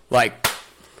 Woo! Like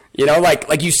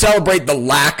you celebrate the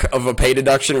lack of a pay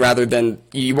deduction rather than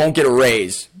you won't get a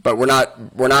raise, but we're not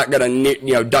going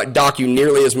to dock you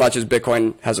nearly as much as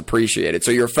Bitcoin has appreciated.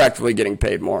 So you're effectively getting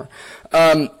paid more.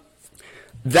 That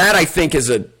I think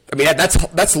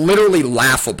that's literally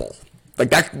laughable. Like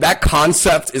that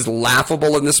concept is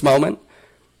laughable in this moment.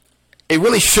 It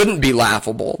really shouldn't be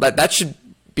laughable. That should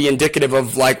be indicative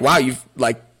of like, wow, you've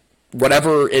like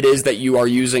whatever it is that you are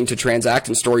using to transact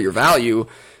and store your value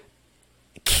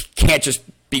can't just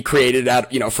be created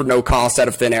for no cost out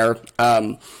of thin air.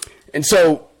 And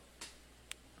so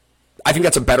I think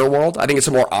that's a better world. I think it's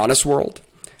a more honest world.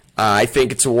 I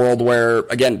think it's a world where,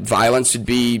 again, violence should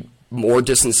be more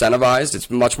disincentivized. It's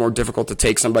much more difficult to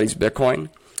take somebody's Bitcoin.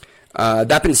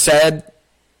 That being said,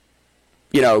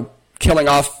 killing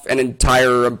off an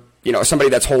entire, somebody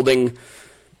that's holding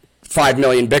 5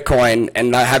 million Bitcoin and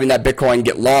not having that Bitcoin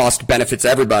get lost benefits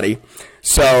everybody.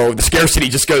 So the scarcity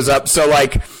just goes up. So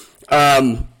like,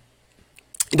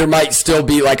 there might still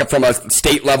be like from a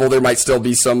state level, there might still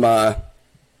be some,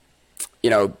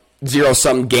 zero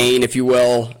sum gain, if you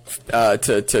will,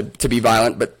 to be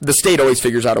violent. But the state always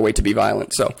figures out a way to be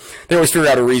violent. So they always figure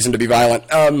out a reason to be violent.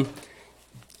 I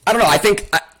don't know. I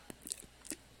think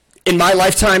in my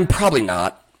lifetime, probably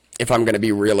not, if I'm going to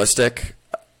be realistic.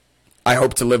 I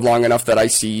hope to live long enough that I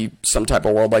see some type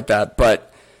of world like that.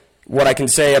 But what I can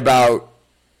say about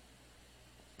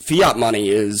fiat money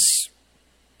is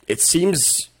it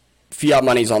seems fiat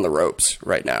money is on the ropes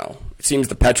right now. It seems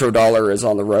the petrodollar is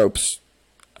on the ropes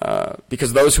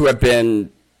because those who have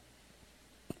been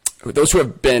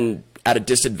at a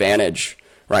disadvantage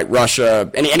right?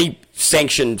 Russia, any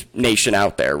sanctioned nation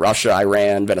out there, Russia,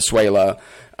 Iran, Venezuela,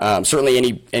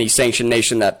 certainly any sanctioned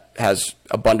nation that has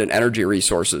abundant energy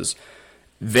resources,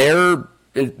 they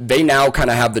now kind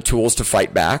of have the tools to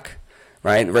fight back,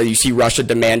 right? Where you see Russia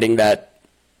demanding that,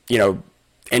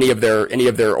 any of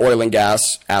their oil and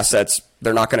gas assets,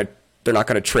 they're not going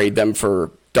to trade them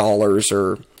for dollars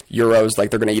or euros. Like,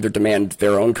 they're going to either demand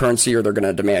their own currency, or they're going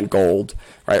to demand gold,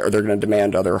 right? Or they're going to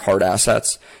demand other hard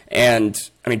assets. And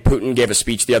I mean, Putin gave a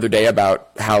speech the other day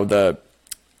about how the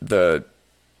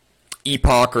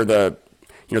epoch, or the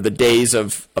days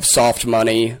of soft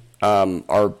money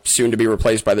are soon to be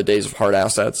replaced by the days of hard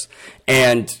assets.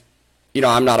 And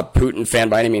I'm not a Putin fan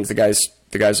by any means. The guy's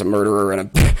a murderer and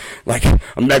a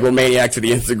megalomaniac to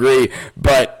the nth degree.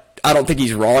 But I don't think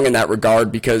he's wrong in that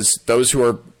regard, because those who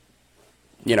are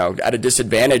at a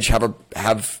disadvantage have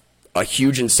a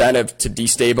huge incentive to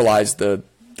destabilize the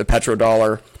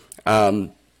petrodollar,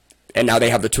 and now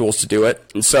they have the tools to do it.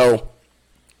 And so,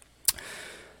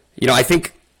 I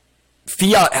think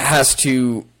fiat has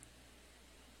to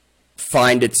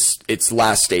find its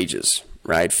last stages,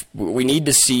 right? We need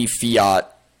to see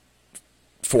fiat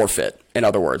forfeit, in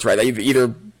other words, right?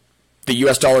 Either the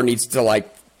U.S. dollar needs to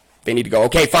they need to go,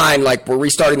 okay, fine, we're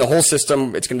restarting the whole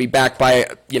system. It's going to be backed by,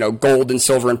 gold and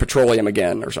silver and petroleum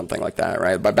again, or something like that,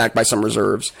 right? Backed by some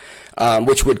reserves,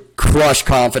 which would crush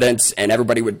confidence, and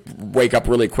everybody would wake up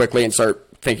really quickly and start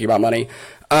thinking about money.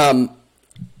 That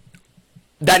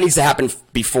needs to happen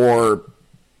before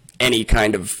any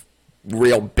kind of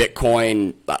real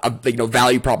Bitcoin,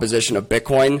 value proposition of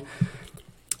Bitcoin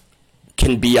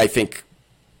can be, I think,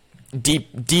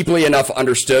 deeply enough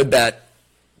understood that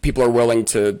people are willing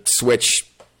to switch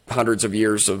hundreds of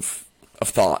years of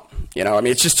thought.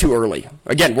 It's just too early.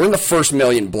 Again, we're in the first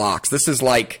million blocks. This is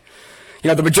the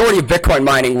majority of Bitcoin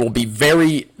mining will be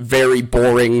very, very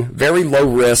boring, very low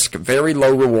risk, very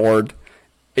low reward.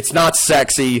 It's not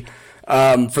sexy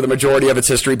for the majority of its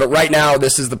history, but right now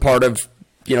this is the part of,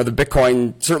 the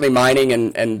Bitcoin, certainly mining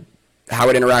and how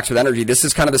it interacts with energy. This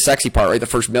is kind of the sexy part, right? The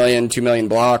first 2 million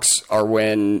blocks are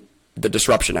when the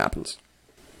disruption happens.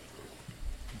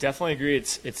 Definitely agree.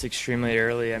 It's extremely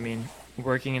early. I mean,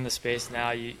 working in the space now,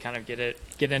 you kind of get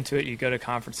into it. You go to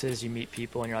conferences, you meet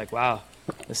people, and you're like, wow,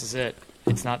 this is it.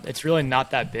 It's really not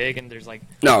that big, and there's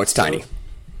no, it's tiny.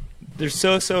 There's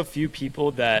so few people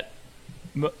that,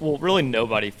 well, really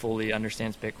nobody fully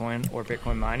understands Bitcoin or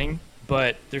Bitcoin mining,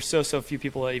 but there's so few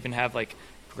people that even have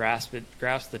grasp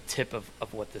the tip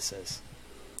of what this is.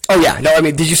 Oh yeah, no, I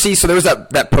mean, did you see? So there was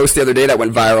that post the other day that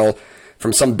went viral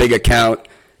from some big account,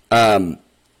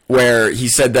 where he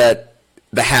said that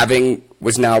the halving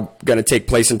was now going to take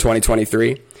place in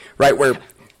 2023, right? Well,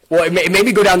 it made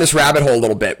me go down this rabbit hole a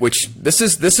little bit, which this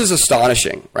is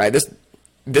astonishing, right?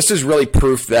 This is really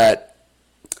proof that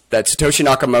Satoshi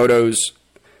Nakamoto's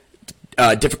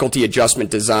difficulty adjustment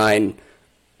design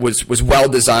was well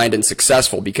designed and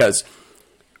successful, because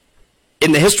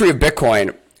in the history of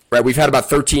Bitcoin, right, we've had about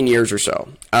 13 years or so.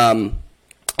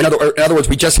 In other words,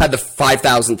 we just had the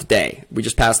 5,000th day. We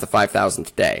just passed the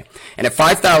 5,000th day. And at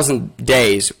 5,000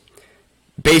 days,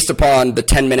 based upon the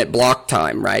 10-minute block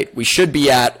time, right, we should be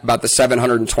at about the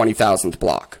 720,000th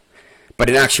block.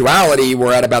 But in actuality,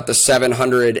 we're at about the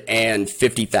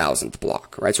 750,000th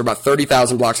block, right? So we're about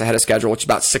 30,000 blocks ahead of schedule, which is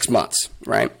about 6 months,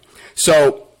 right?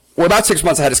 So we're about 6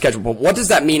 months ahead of schedule. But what does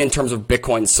that mean in terms of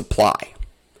Bitcoin's supply?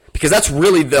 Because that's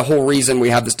really the whole reason we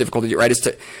have this difficulty, right?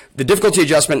 The difficulty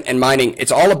adjustment and mining,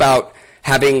 it's all about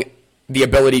having the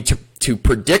ability to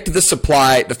predict the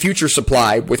supply, the future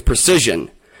supply with precision,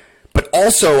 but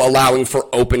also allowing for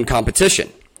open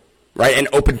competition, right? And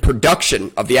open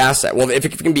production of the asset. Well, if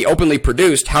it can be openly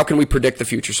produced, how can we predict the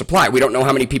future supply? We don't know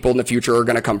how many people in the future are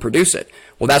going to come produce it.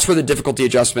 Well, that's where the difficulty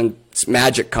adjustment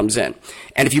magic comes in.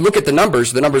 And if you look at the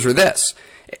numbers are this.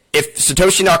 If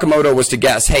Satoshi Nakamoto was to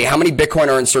guess, hey, how many Bitcoin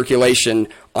are in circulation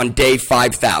on day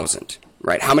 5,000,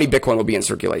 right? How many Bitcoin will be in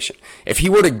circulation? If he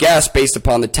were to guess based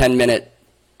upon the 10-minute,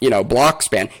 block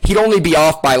span, he'd only be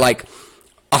off by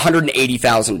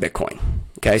 180,000 Bitcoin.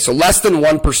 Okay, so less than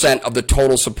 1% of the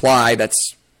total supply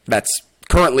that's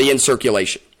currently in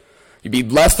circulation. You'd be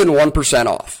less than 1%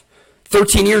 off.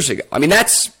 13 years ago. I mean,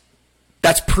 that's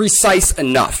precise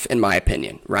enough, in my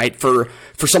opinion, right? For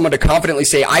someone to confidently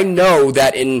say, I know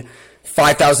that in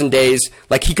 5,000 days,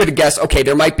 he could have guessed, okay,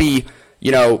 there might be,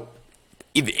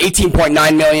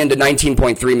 18.9 million to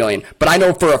 19.3 million. But I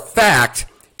know for a fact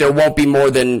there won't be more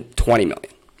than 20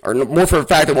 million. Or more for a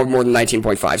fact there won't be more than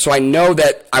 19.5. So I know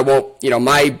that I won't,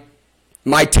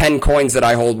 my 10 coins that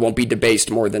I hold won't be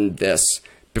debased more than this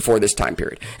before this time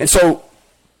period. And so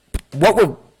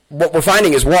what we're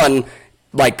finding is, one,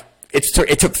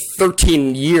 it took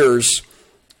 13 years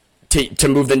to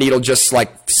move the needle just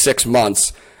like 6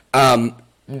 months.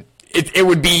 It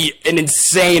would be an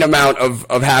insane amount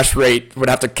of hash rate would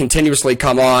have to continuously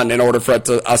come on in order for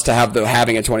us to have the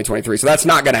halving in 2023. So that's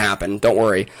not going to happen. Don't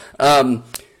worry. But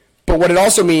what it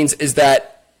also means is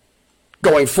that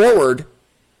going forward,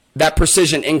 that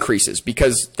precision increases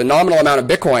because the nominal amount of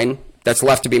Bitcoin that's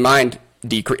left to be mined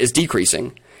is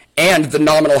decreasing, and the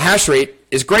nominal hash rate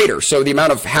is greater. So the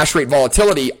amount of hash rate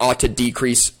volatility ought to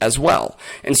decrease as well.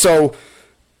 And so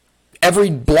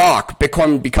every block,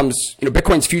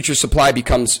 Bitcoin's future supply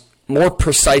becomes more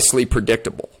precisely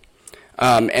predictable.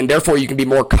 And therefore you can be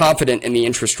more confident in the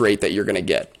interest rate that you're going to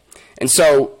get. And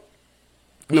so,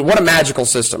 I mean, what a magical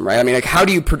system, right? I mean, like, how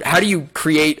do you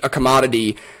create a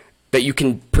commodity that you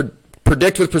can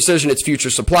predict with precision its future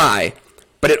supply,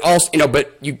 but it also,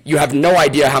 but you have no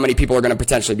idea how many people are going to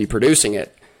potentially be producing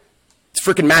it? It's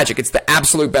freaking magic. It's the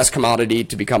absolute best commodity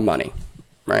to become money,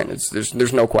 right?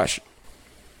 There's no question.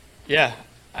 Yeah,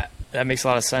 that makes a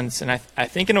lot of sense. And I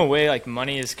think in a way, like,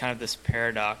 money is kind of this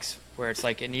paradox where it's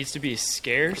like it needs to be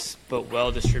scarce but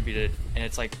well distributed. And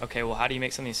it's like, okay, well, how do you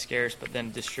make something scarce but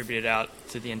then distribute it out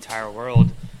to the entire world?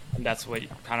 And that's what you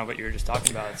were just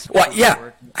talking about. Well,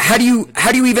 yeah. How do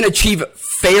you even achieve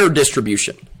fair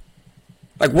distribution?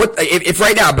 Like, what if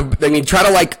right now? I mean, try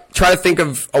to think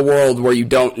of a world where you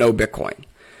don't know Bitcoin.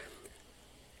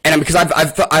 And because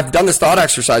I've done this thought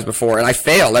exercise before and I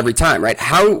fail every time, right?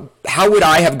 How would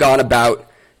I have gone about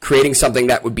creating something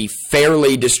that would be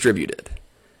fairly distributed,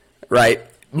 right?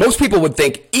 Most people would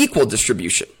think equal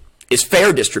distribution is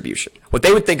fair distribution. What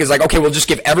they would think is like, okay, we'll just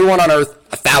give everyone on Earth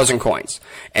 1,000 coins,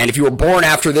 and if you were born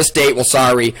after this date, well,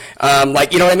 sorry,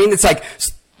 like, you know what I mean? It's like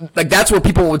that's where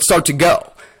people would start to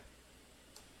go.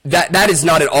 That is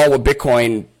not at all what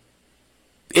Bitcoin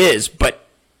is, but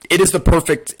it is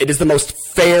the most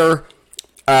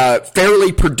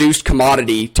fairly produced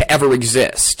commodity to ever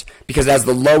exist because it has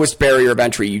the lowest barrier of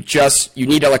entry. You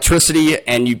need electricity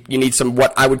and you need some,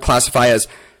 what I would classify as,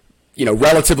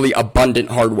 relatively abundant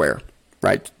hardware,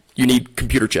 right? You need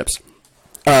computer chips.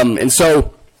 And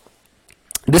so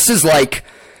this is like,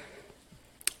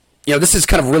 this is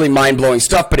kind of really mind-blowing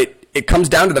stuff, but it comes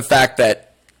down to the fact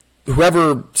that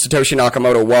whoever Satoshi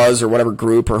Nakamoto was or whatever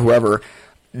group or whoever,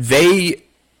 they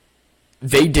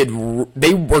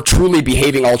were truly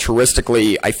behaving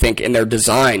altruistically, I think, in their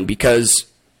design because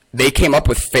they came up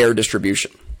with fair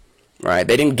distribution, right?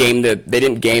 They didn't game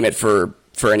it for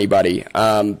anybody,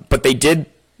 but they did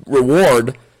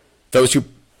reward those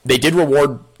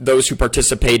who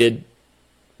participated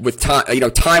with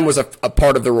time. Time was a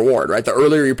part of the reward, right? The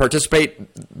earlier you participate,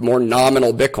 more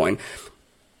nominal Bitcoin,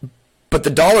 but the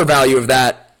dollar value of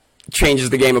that changes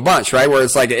the game a bunch, right? Where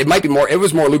it's like it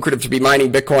was more lucrative to be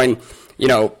mining Bitcoin,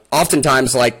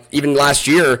 oftentimes, like even last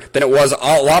year, than it was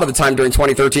a lot of the time during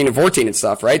 2013 and 14 and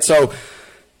stuff, right? So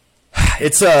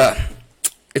it's a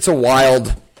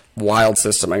wild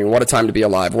system. I mean, what a time to be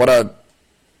alive. What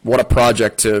a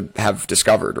project to have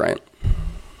discovered, right?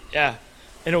 Yeah.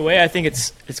 In a way, I think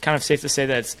it's kind of safe to say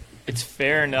that it's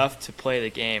fair enough to play the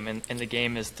game, and the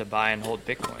game is to buy and hold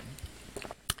Bitcoin.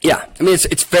 Yeah. I mean,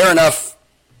 it's fair enough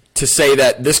to say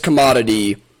that this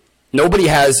commodity, nobody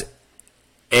has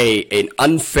an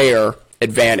unfair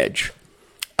advantage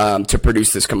to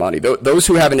produce this commodity. Those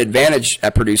who have an advantage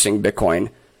at producing Bitcoin,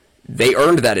 they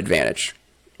earned that advantage,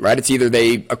 right? It's either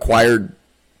they acquired,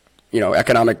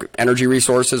 economic energy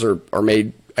resources or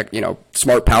made,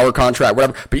 smart power contract,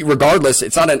 whatever. But regardless,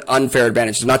 it's not an unfair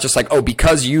advantage. It's not just like, oh,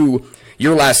 because your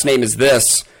last name is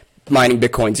this, mining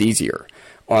Bitcoin's easier.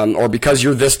 Or because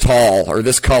you're this tall or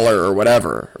this color or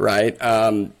whatever, right?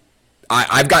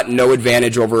 I've got no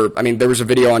advantage over. I mean, there was a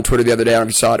video on Twitter the other day. I don't know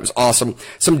if you saw it. It was awesome.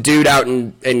 Some dude out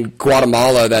in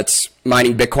Guatemala that's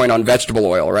mining Bitcoin on vegetable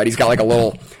oil, right? He's got like a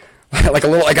little, I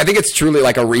think it's truly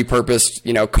like a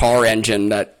repurposed, car engine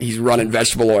that he's running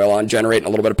vegetable oil on, generating a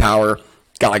little bit of power.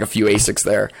 Got like a few ASICs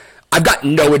there. I've got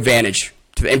no advantage.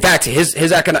 In fact, his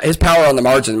power on the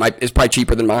margin is probably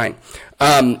cheaper than mine.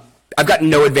 I've got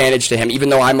no advantage to him, even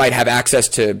though I might have access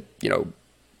to,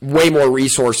 way more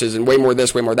resources and way more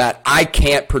this, way more that. I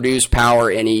can't produce power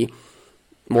any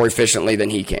more efficiently than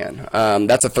he can.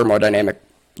 That's a thermodynamic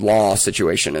law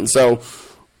situation. And so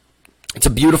it's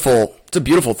a beautiful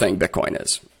thing Bitcoin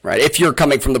is, right? If you're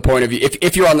coming from the point of view,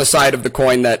 if you're on the side of the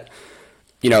coin that,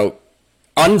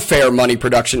 unfair money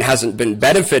production hasn't been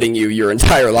benefiting you your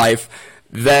entire life,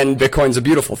 then Bitcoin's a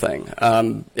beautiful thing.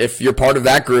 If you're part of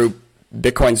that group,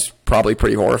 Bitcoin's probably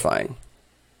pretty horrifying.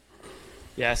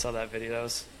 Yeah, I saw that video. That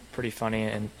was pretty funny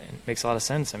and makes a lot of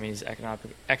sense. I mean, he's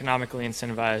economically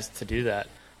incentivized to do that.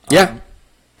 Yeah.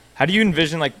 How do you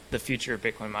envision like the future of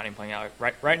Bitcoin mining playing out?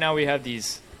 Right now we have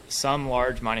some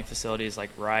large mining facilities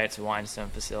like Riot's Whinstone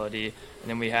facility, and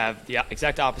then we have the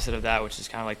exact opposite of that, which is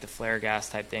kind of like the flare gas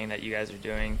type thing that you guys are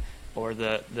doing, or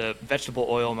the vegetable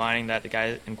oil mining that the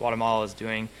guy in Guatemala is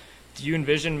doing. Do you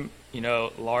envision,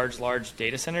 large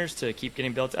data centers to keep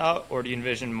getting built out, or do you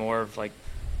envision more of like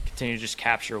continue to just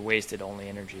capture wasted only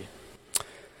energy?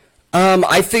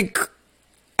 I think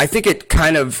it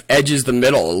kind of edges the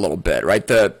middle a little bit, right?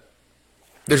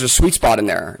 There's a sweet spot in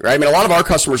there, right? I mean, a lot of our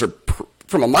customers are,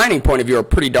 from a mining point of view, are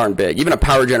pretty darn big. Even a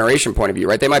power generation point of view,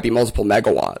 right? They might be multiple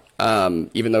megawatt,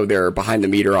 even though they're behind the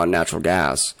meter on natural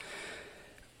gas.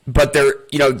 But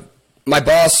my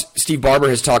boss, Steve Barber,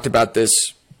 has talked about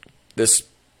these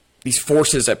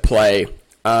forces at play,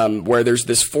 where there's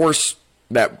this force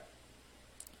that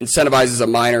incentivizes a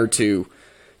miner to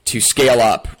scale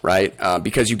up, right?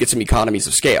 Because you get some economies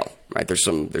of scale, right? There's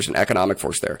an economic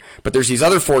force there, but there's these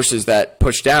other forces that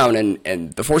push down,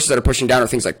 and the forces that are pushing down are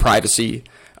things like privacy,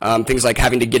 things like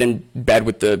having to get in bed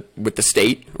with the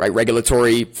state, right?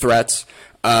 Regulatory threats,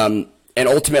 and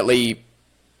ultimately,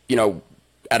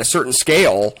 at a certain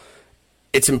scale,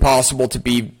 it's impossible to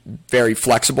be very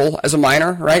flexible as a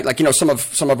miner, right? Like, some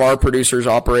of our producers,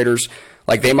 operators,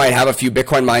 like they might have a few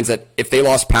Bitcoin mines that if they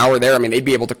lost power there, I mean, they'd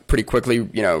be able to pretty quickly,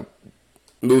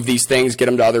 move these things, get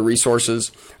them to other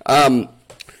resources. I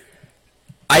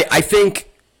think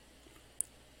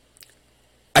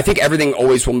everything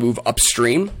always will move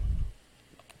upstream.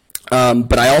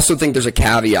 But I also think there's a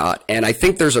caveat, and I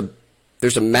think there's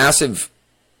a massive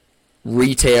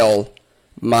retail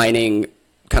mining,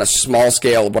 kind of small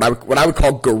scale, what I would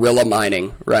call guerrilla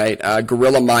mining, right?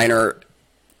 Guerrilla miner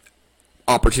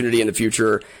opportunity in the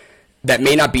future that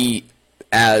may not be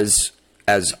as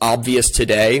obvious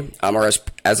today, or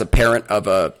as apparent of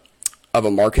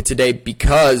a market today,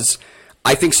 because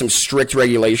I think some strict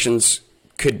regulations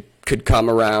could come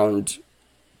around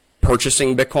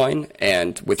purchasing Bitcoin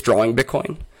and withdrawing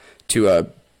Bitcoin to a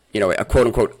quote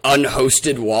unquote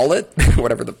unhosted wallet,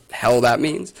 whatever the hell that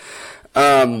means.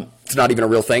 It's not even a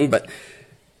real thing, but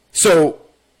so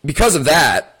because of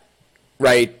that,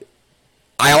 right,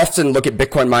 I often look at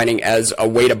Bitcoin mining as a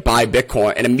way to buy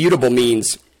Bitcoin, and immutable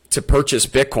means to purchase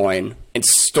Bitcoin and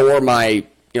store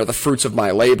the fruits of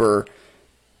my labor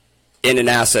in an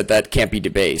asset that can't be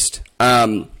debased.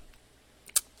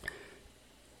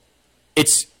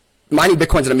 It's mining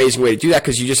Bitcoin's an amazing way to do that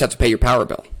because you just have to pay your power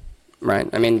bill, right?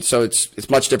 I mean, so it's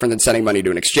much different than sending money to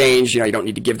an exchange. You don't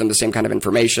need to give them the same kind of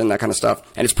information, that kind of stuff,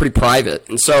 and it's pretty private.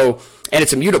 And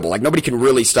it's immutable. Like nobody can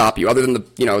really stop you, other than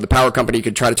the power company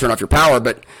could try to turn off your power,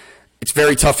 but it's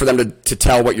very tough for them to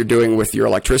tell what you're doing with your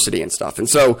electricity and stuff. And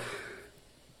so,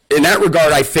 in that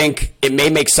regard, I think it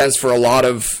may make sense for a lot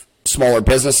of smaller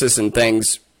businesses and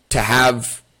things to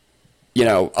have,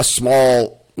 a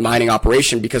small mining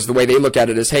operation, because the way they look at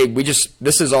it is, hey,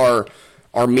 this is our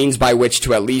means by which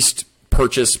to at least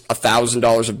purchase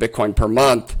 $1,000 of Bitcoin per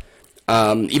month,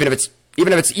 even if it's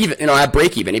at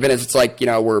break even if it's like,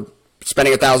 we're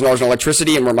spending $1,000 on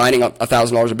electricity and we're mining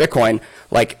 $1,000 of Bitcoin,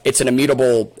 like it's an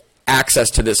immutable access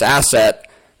to this asset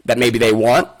that maybe they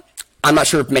want. I'm not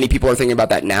sure if many people are thinking about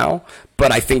that now,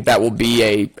 but I think that will be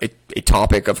a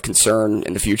topic of concern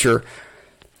in the future.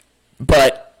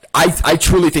 But I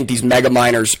truly think these mega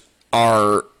miners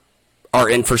are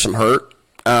in for some hurt.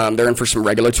 They're in for some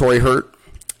regulatory hurt,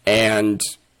 and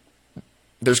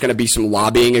there's going to be some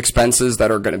lobbying expenses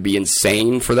that are going to be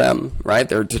insane for them, right?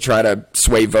 They're to try to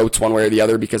sway votes one way or the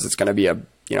other, because it's going to be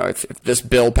if this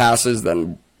bill passes,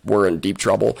 then we're in deep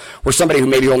trouble. Where somebody who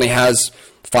maybe only has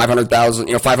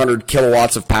 500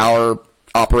 kilowatts of power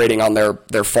operating on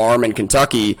their farm in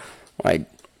Kentucky, like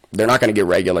they're not going to get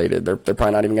regulated. They're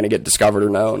probably not even going to get discovered or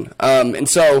known. And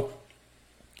so,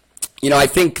 I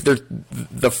think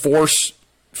the force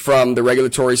from the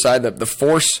regulatory side, the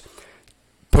force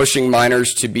pushing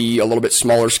miners to be a little bit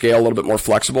smaller scale, a little bit more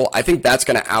flexible, I think that's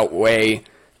going to outweigh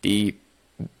the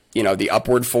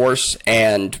upward force,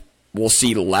 and we'll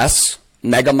see less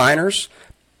mega miners,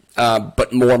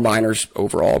 but more miners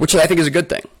overall, which I think is a good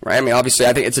thing, right? I mean, obviously,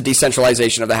 I think it's a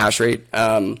decentralization of the hash rate.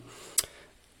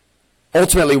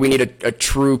 Ultimately, we need a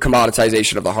true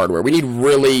commoditization of the hardware. We need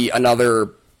really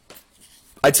another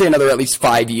at least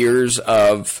 5 years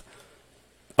of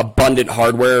abundant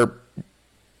hardware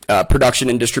production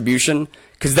and distribution,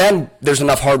 because then there's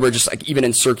enough hardware just like even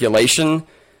in circulation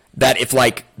that if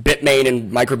like Bitmain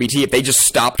and MicroBT, if they just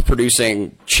stopped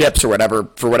producing chips or whatever,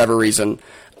 for whatever reason,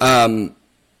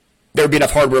 there would be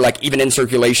enough hardware like even in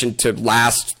circulation to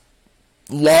last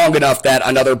long enough that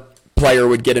another player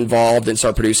would get involved and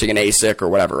start producing an ASIC or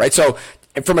whatever, right? So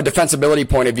from a defensibility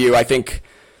point of view, I think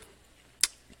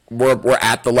we're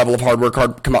at the level of hardware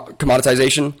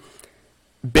commoditization.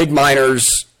 Big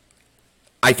miners,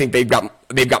 I think they've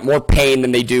got more pain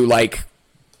than they do like,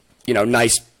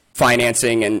 nice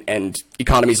financing and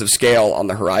economies of scale on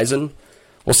the horizon.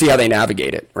 We'll see how they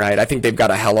navigate it, right? I think they've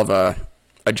got a hell of a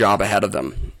job ahead of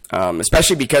them,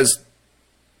 especially because,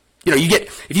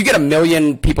 if you get 1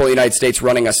 million people in the United States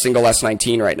running a single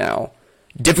S19 right now,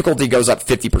 difficulty goes up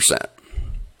 50%,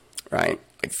 right?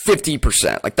 Like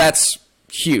 50%, like that's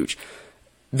huge.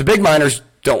 The big miners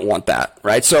don't want that,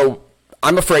 right? So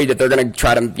I'm afraid that they're going to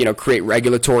try to, create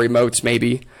regulatory moats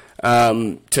maybe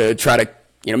to try to,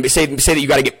 say that you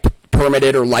got to get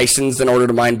permitted or licensed in order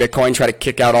to mine Bitcoin, try to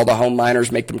kick out all the home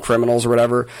miners, make them criminals or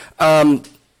whatever.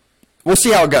 We'll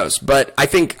see how it goes, but I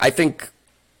think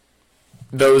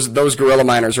those guerrilla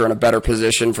miners are in a better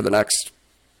position for the next,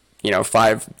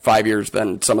 5 years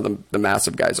than some of the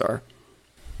massive guys are.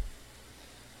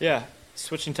 Yeah,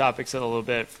 switching topics a little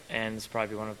bit, and it's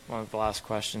probably one of the last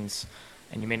questions,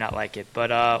 and you may not like it, but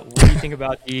what do you think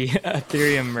about the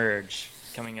Ethereum merge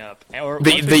coming up? Or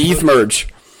the ETH merge.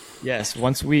 Yes,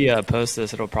 once we post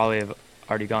this, it'll probably have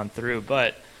already gone through.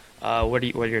 But what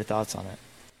are your thoughts on it?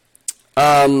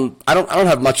 I don't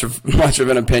have much of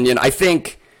an opinion. I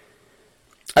think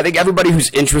everybody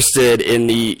who's interested in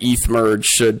the ETH merge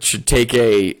should take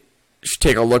a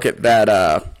look at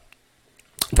that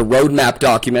the roadmap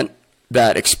document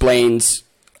that explains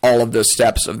all of the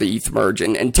steps of the ETH merge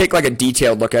and take like a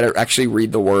detailed look at it. Actually,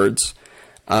 read the words.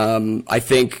 I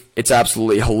think it's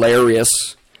absolutely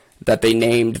hilarious that they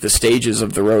named the stages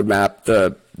of the roadmap,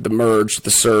 the merge,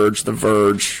 the surge, the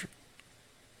verge,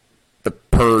 the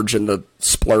purge, and the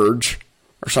splurge,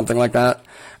 or something like that.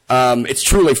 It's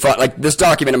truly fun. Like, this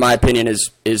document, in my opinion,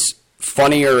 is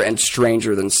funnier and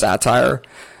stranger than satire.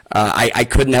 I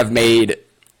couldn't have made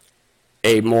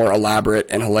a more elaborate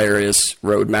and hilarious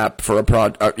roadmap for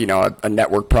a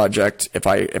network project if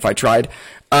I tried.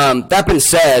 That being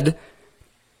said,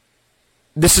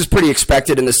 this is pretty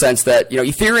expected in the sense that,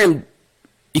 Ethereum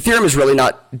is really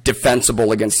not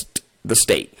defensible against the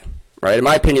state, right? In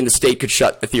my opinion, the state could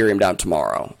shut Ethereum down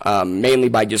tomorrow, mainly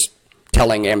by just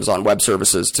telling Amazon Web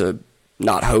Services to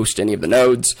not host any of the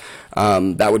nodes.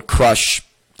 That would crush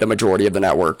the majority of the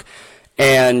network.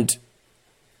 And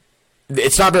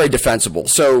it's not very defensible.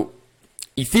 So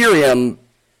Ethereum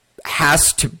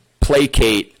has to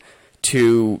placate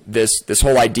to this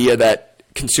whole idea that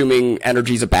consuming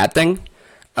energy is a bad thing.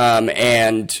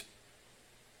 And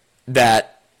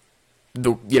that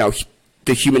the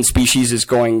human species is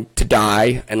going to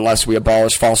die unless we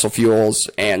abolish fossil fuels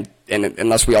and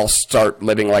unless we all start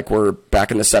living like we're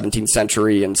back in the 17th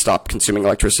century and stop consuming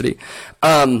electricity.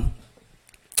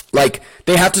 Like,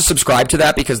 they have to subscribe to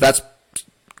that because that's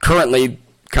currently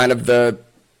kind of the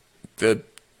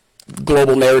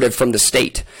global narrative from the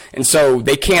state. And so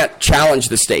they can't challenge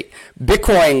the state.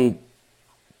 Bitcoin,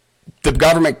 the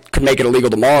government could make it illegal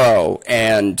tomorrow,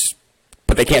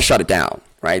 but they can't shut it down,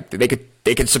 right? They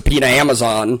could subpoena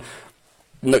Amazon.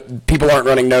 People aren't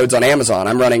running nodes on Amazon.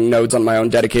 I'm running nodes on my own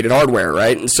dedicated hardware,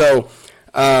 right? And so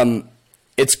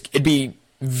it'd be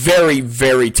very,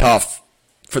 very tough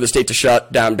for the state to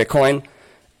shut down Bitcoin.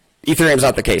 Ethereum's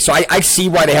not the case. So I see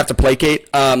why they have to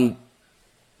placate. The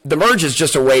merge is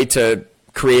just a way to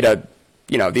create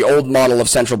the old model of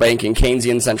central banking,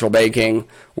 Keynesian central banking,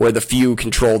 where the few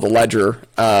control the ledger.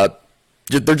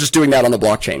 They're just doing that on the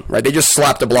blockchain, right? They just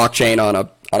slapped a blockchain on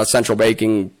a central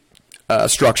banking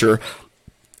structure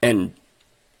and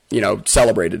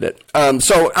celebrated it.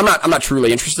 So I'm not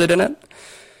truly interested in it,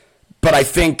 but I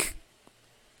think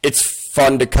it's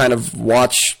fun to kind of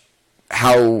watch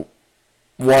how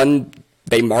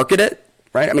they market it,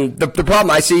 right? I mean, the problem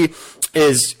I see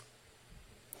is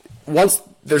once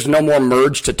there's no more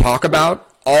merge to talk about,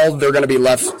 all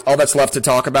that's left to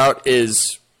talk about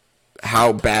is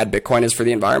how bad Bitcoin is for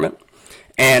the environment.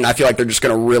 And I feel like they're just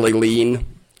going to really lean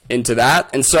into that.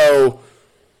 And so,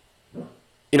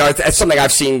 it's something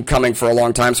I've seen coming for a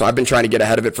long time. So I've been trying to get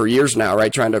ahead of it for years now,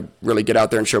 right? Trying to really get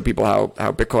out there and show people how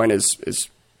Bitcoin is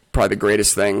probably the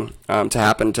greatest thing to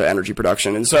happen to energy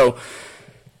production. And so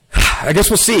I guess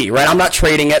we'll see, right? I'm not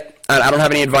trading it. I don't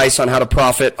have any advice on how to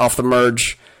profit off the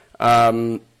merge.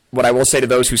 What I will say to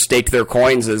those who stake their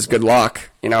coins is good luck.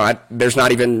 There's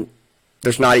not even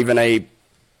a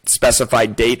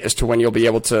specified date as to when you'll be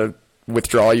able to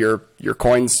withdraw your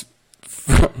coins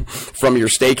from your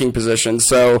staking position.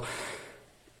 So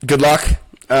good luck,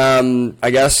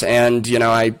 I guess. And,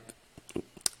 I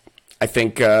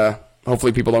think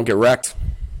hopefully people don't get wrecked,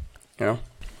 Yeah.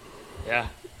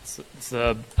 It's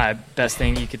the best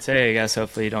thing you could say, I guess.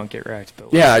 Hopefully you don't get wrecked.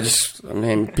 But yeah,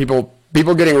 people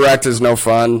People getting wrecked is no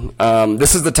fun.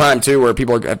 This is the time too where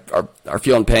people are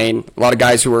feeling pain. A lot of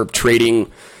guys who are trading,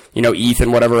 ETH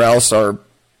and whatever else are,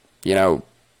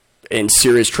 in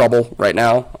serious trouble right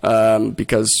now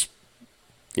because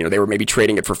they were maybe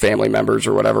trading it for family members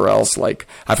or whatever else. Like,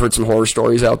 I've heard some horror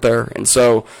stories out there, and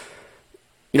so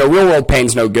real world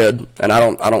pain's no good, and I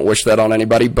don't wish that on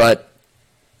anybody. But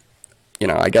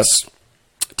I guess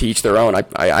to each their own.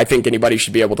 I think anybody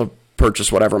should be able to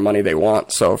purchase whatever money they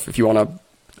want. So if you want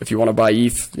to buy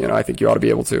ETH, I think you ought to be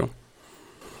able to.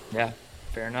 Yeah,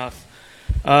 fair enough.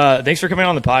 Thanks for coming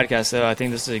on the podcast, though. I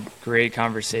think this is a great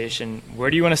conversation. Where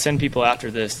do you want to send people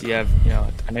after this? Do you have,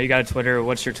 I know you got a Twitter.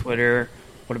 What's your Twitter?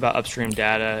 What about Upstream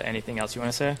Data? Anything else you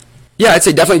want to say? Yeah, I'd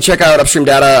say definitely check out Upstream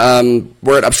Data.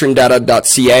 We're at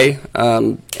upstreamdata.ca,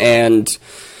 and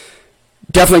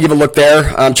definitely give a look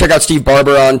there. Check out Steve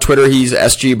Barber on Twitter. He's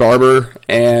SG Barber,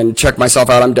 and check myself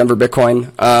out. I'm Denver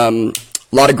Bitcoin. A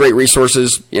lot of great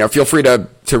resources. Feel free to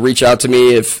reach out to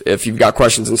me if you've got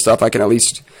questions and stuff. I can at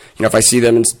least, if I see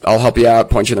them, and I'll help you out,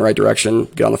 point you in the right direction,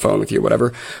 get on the phone with you,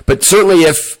 whatever. But certainly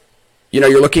if,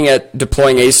 you're looking at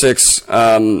deploying ASICs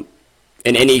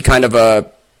in any kind of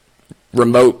a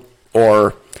remote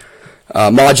or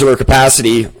modular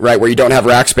capacity, right, where you don't have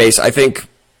rack space, I think,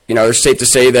 it's safe to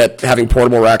say that having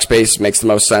portable rack space makes the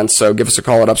most sense. So give us a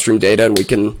call at Upstream Data, and we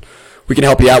can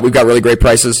help you out. We've got really great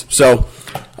prices. So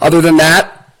other than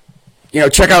that,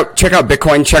 check out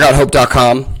Bitcoin, check out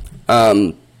hope.com.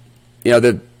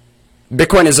 The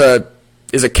Bitcoin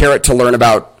is a carrot to learn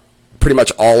about pretty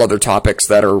much all other topics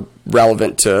that are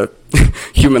relevant to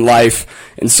human life.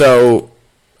 And so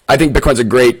I think Bitcoin's a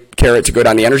great carrot to go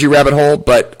down the energy rabbit hole,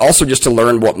 but also just to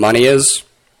learn what money is.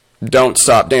 Don't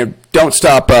stop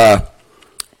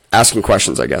asking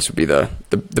questions, I guess, would be the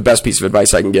best piece of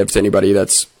advice I can give to anybody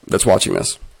that's watching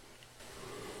this.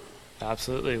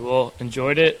 Absolutely. Well,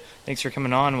 enjoyed it. Thanks for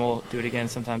coming on. We'll do it again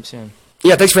sometime soon.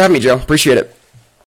 Yeah, thanks for having me, Joe. Appreciate it.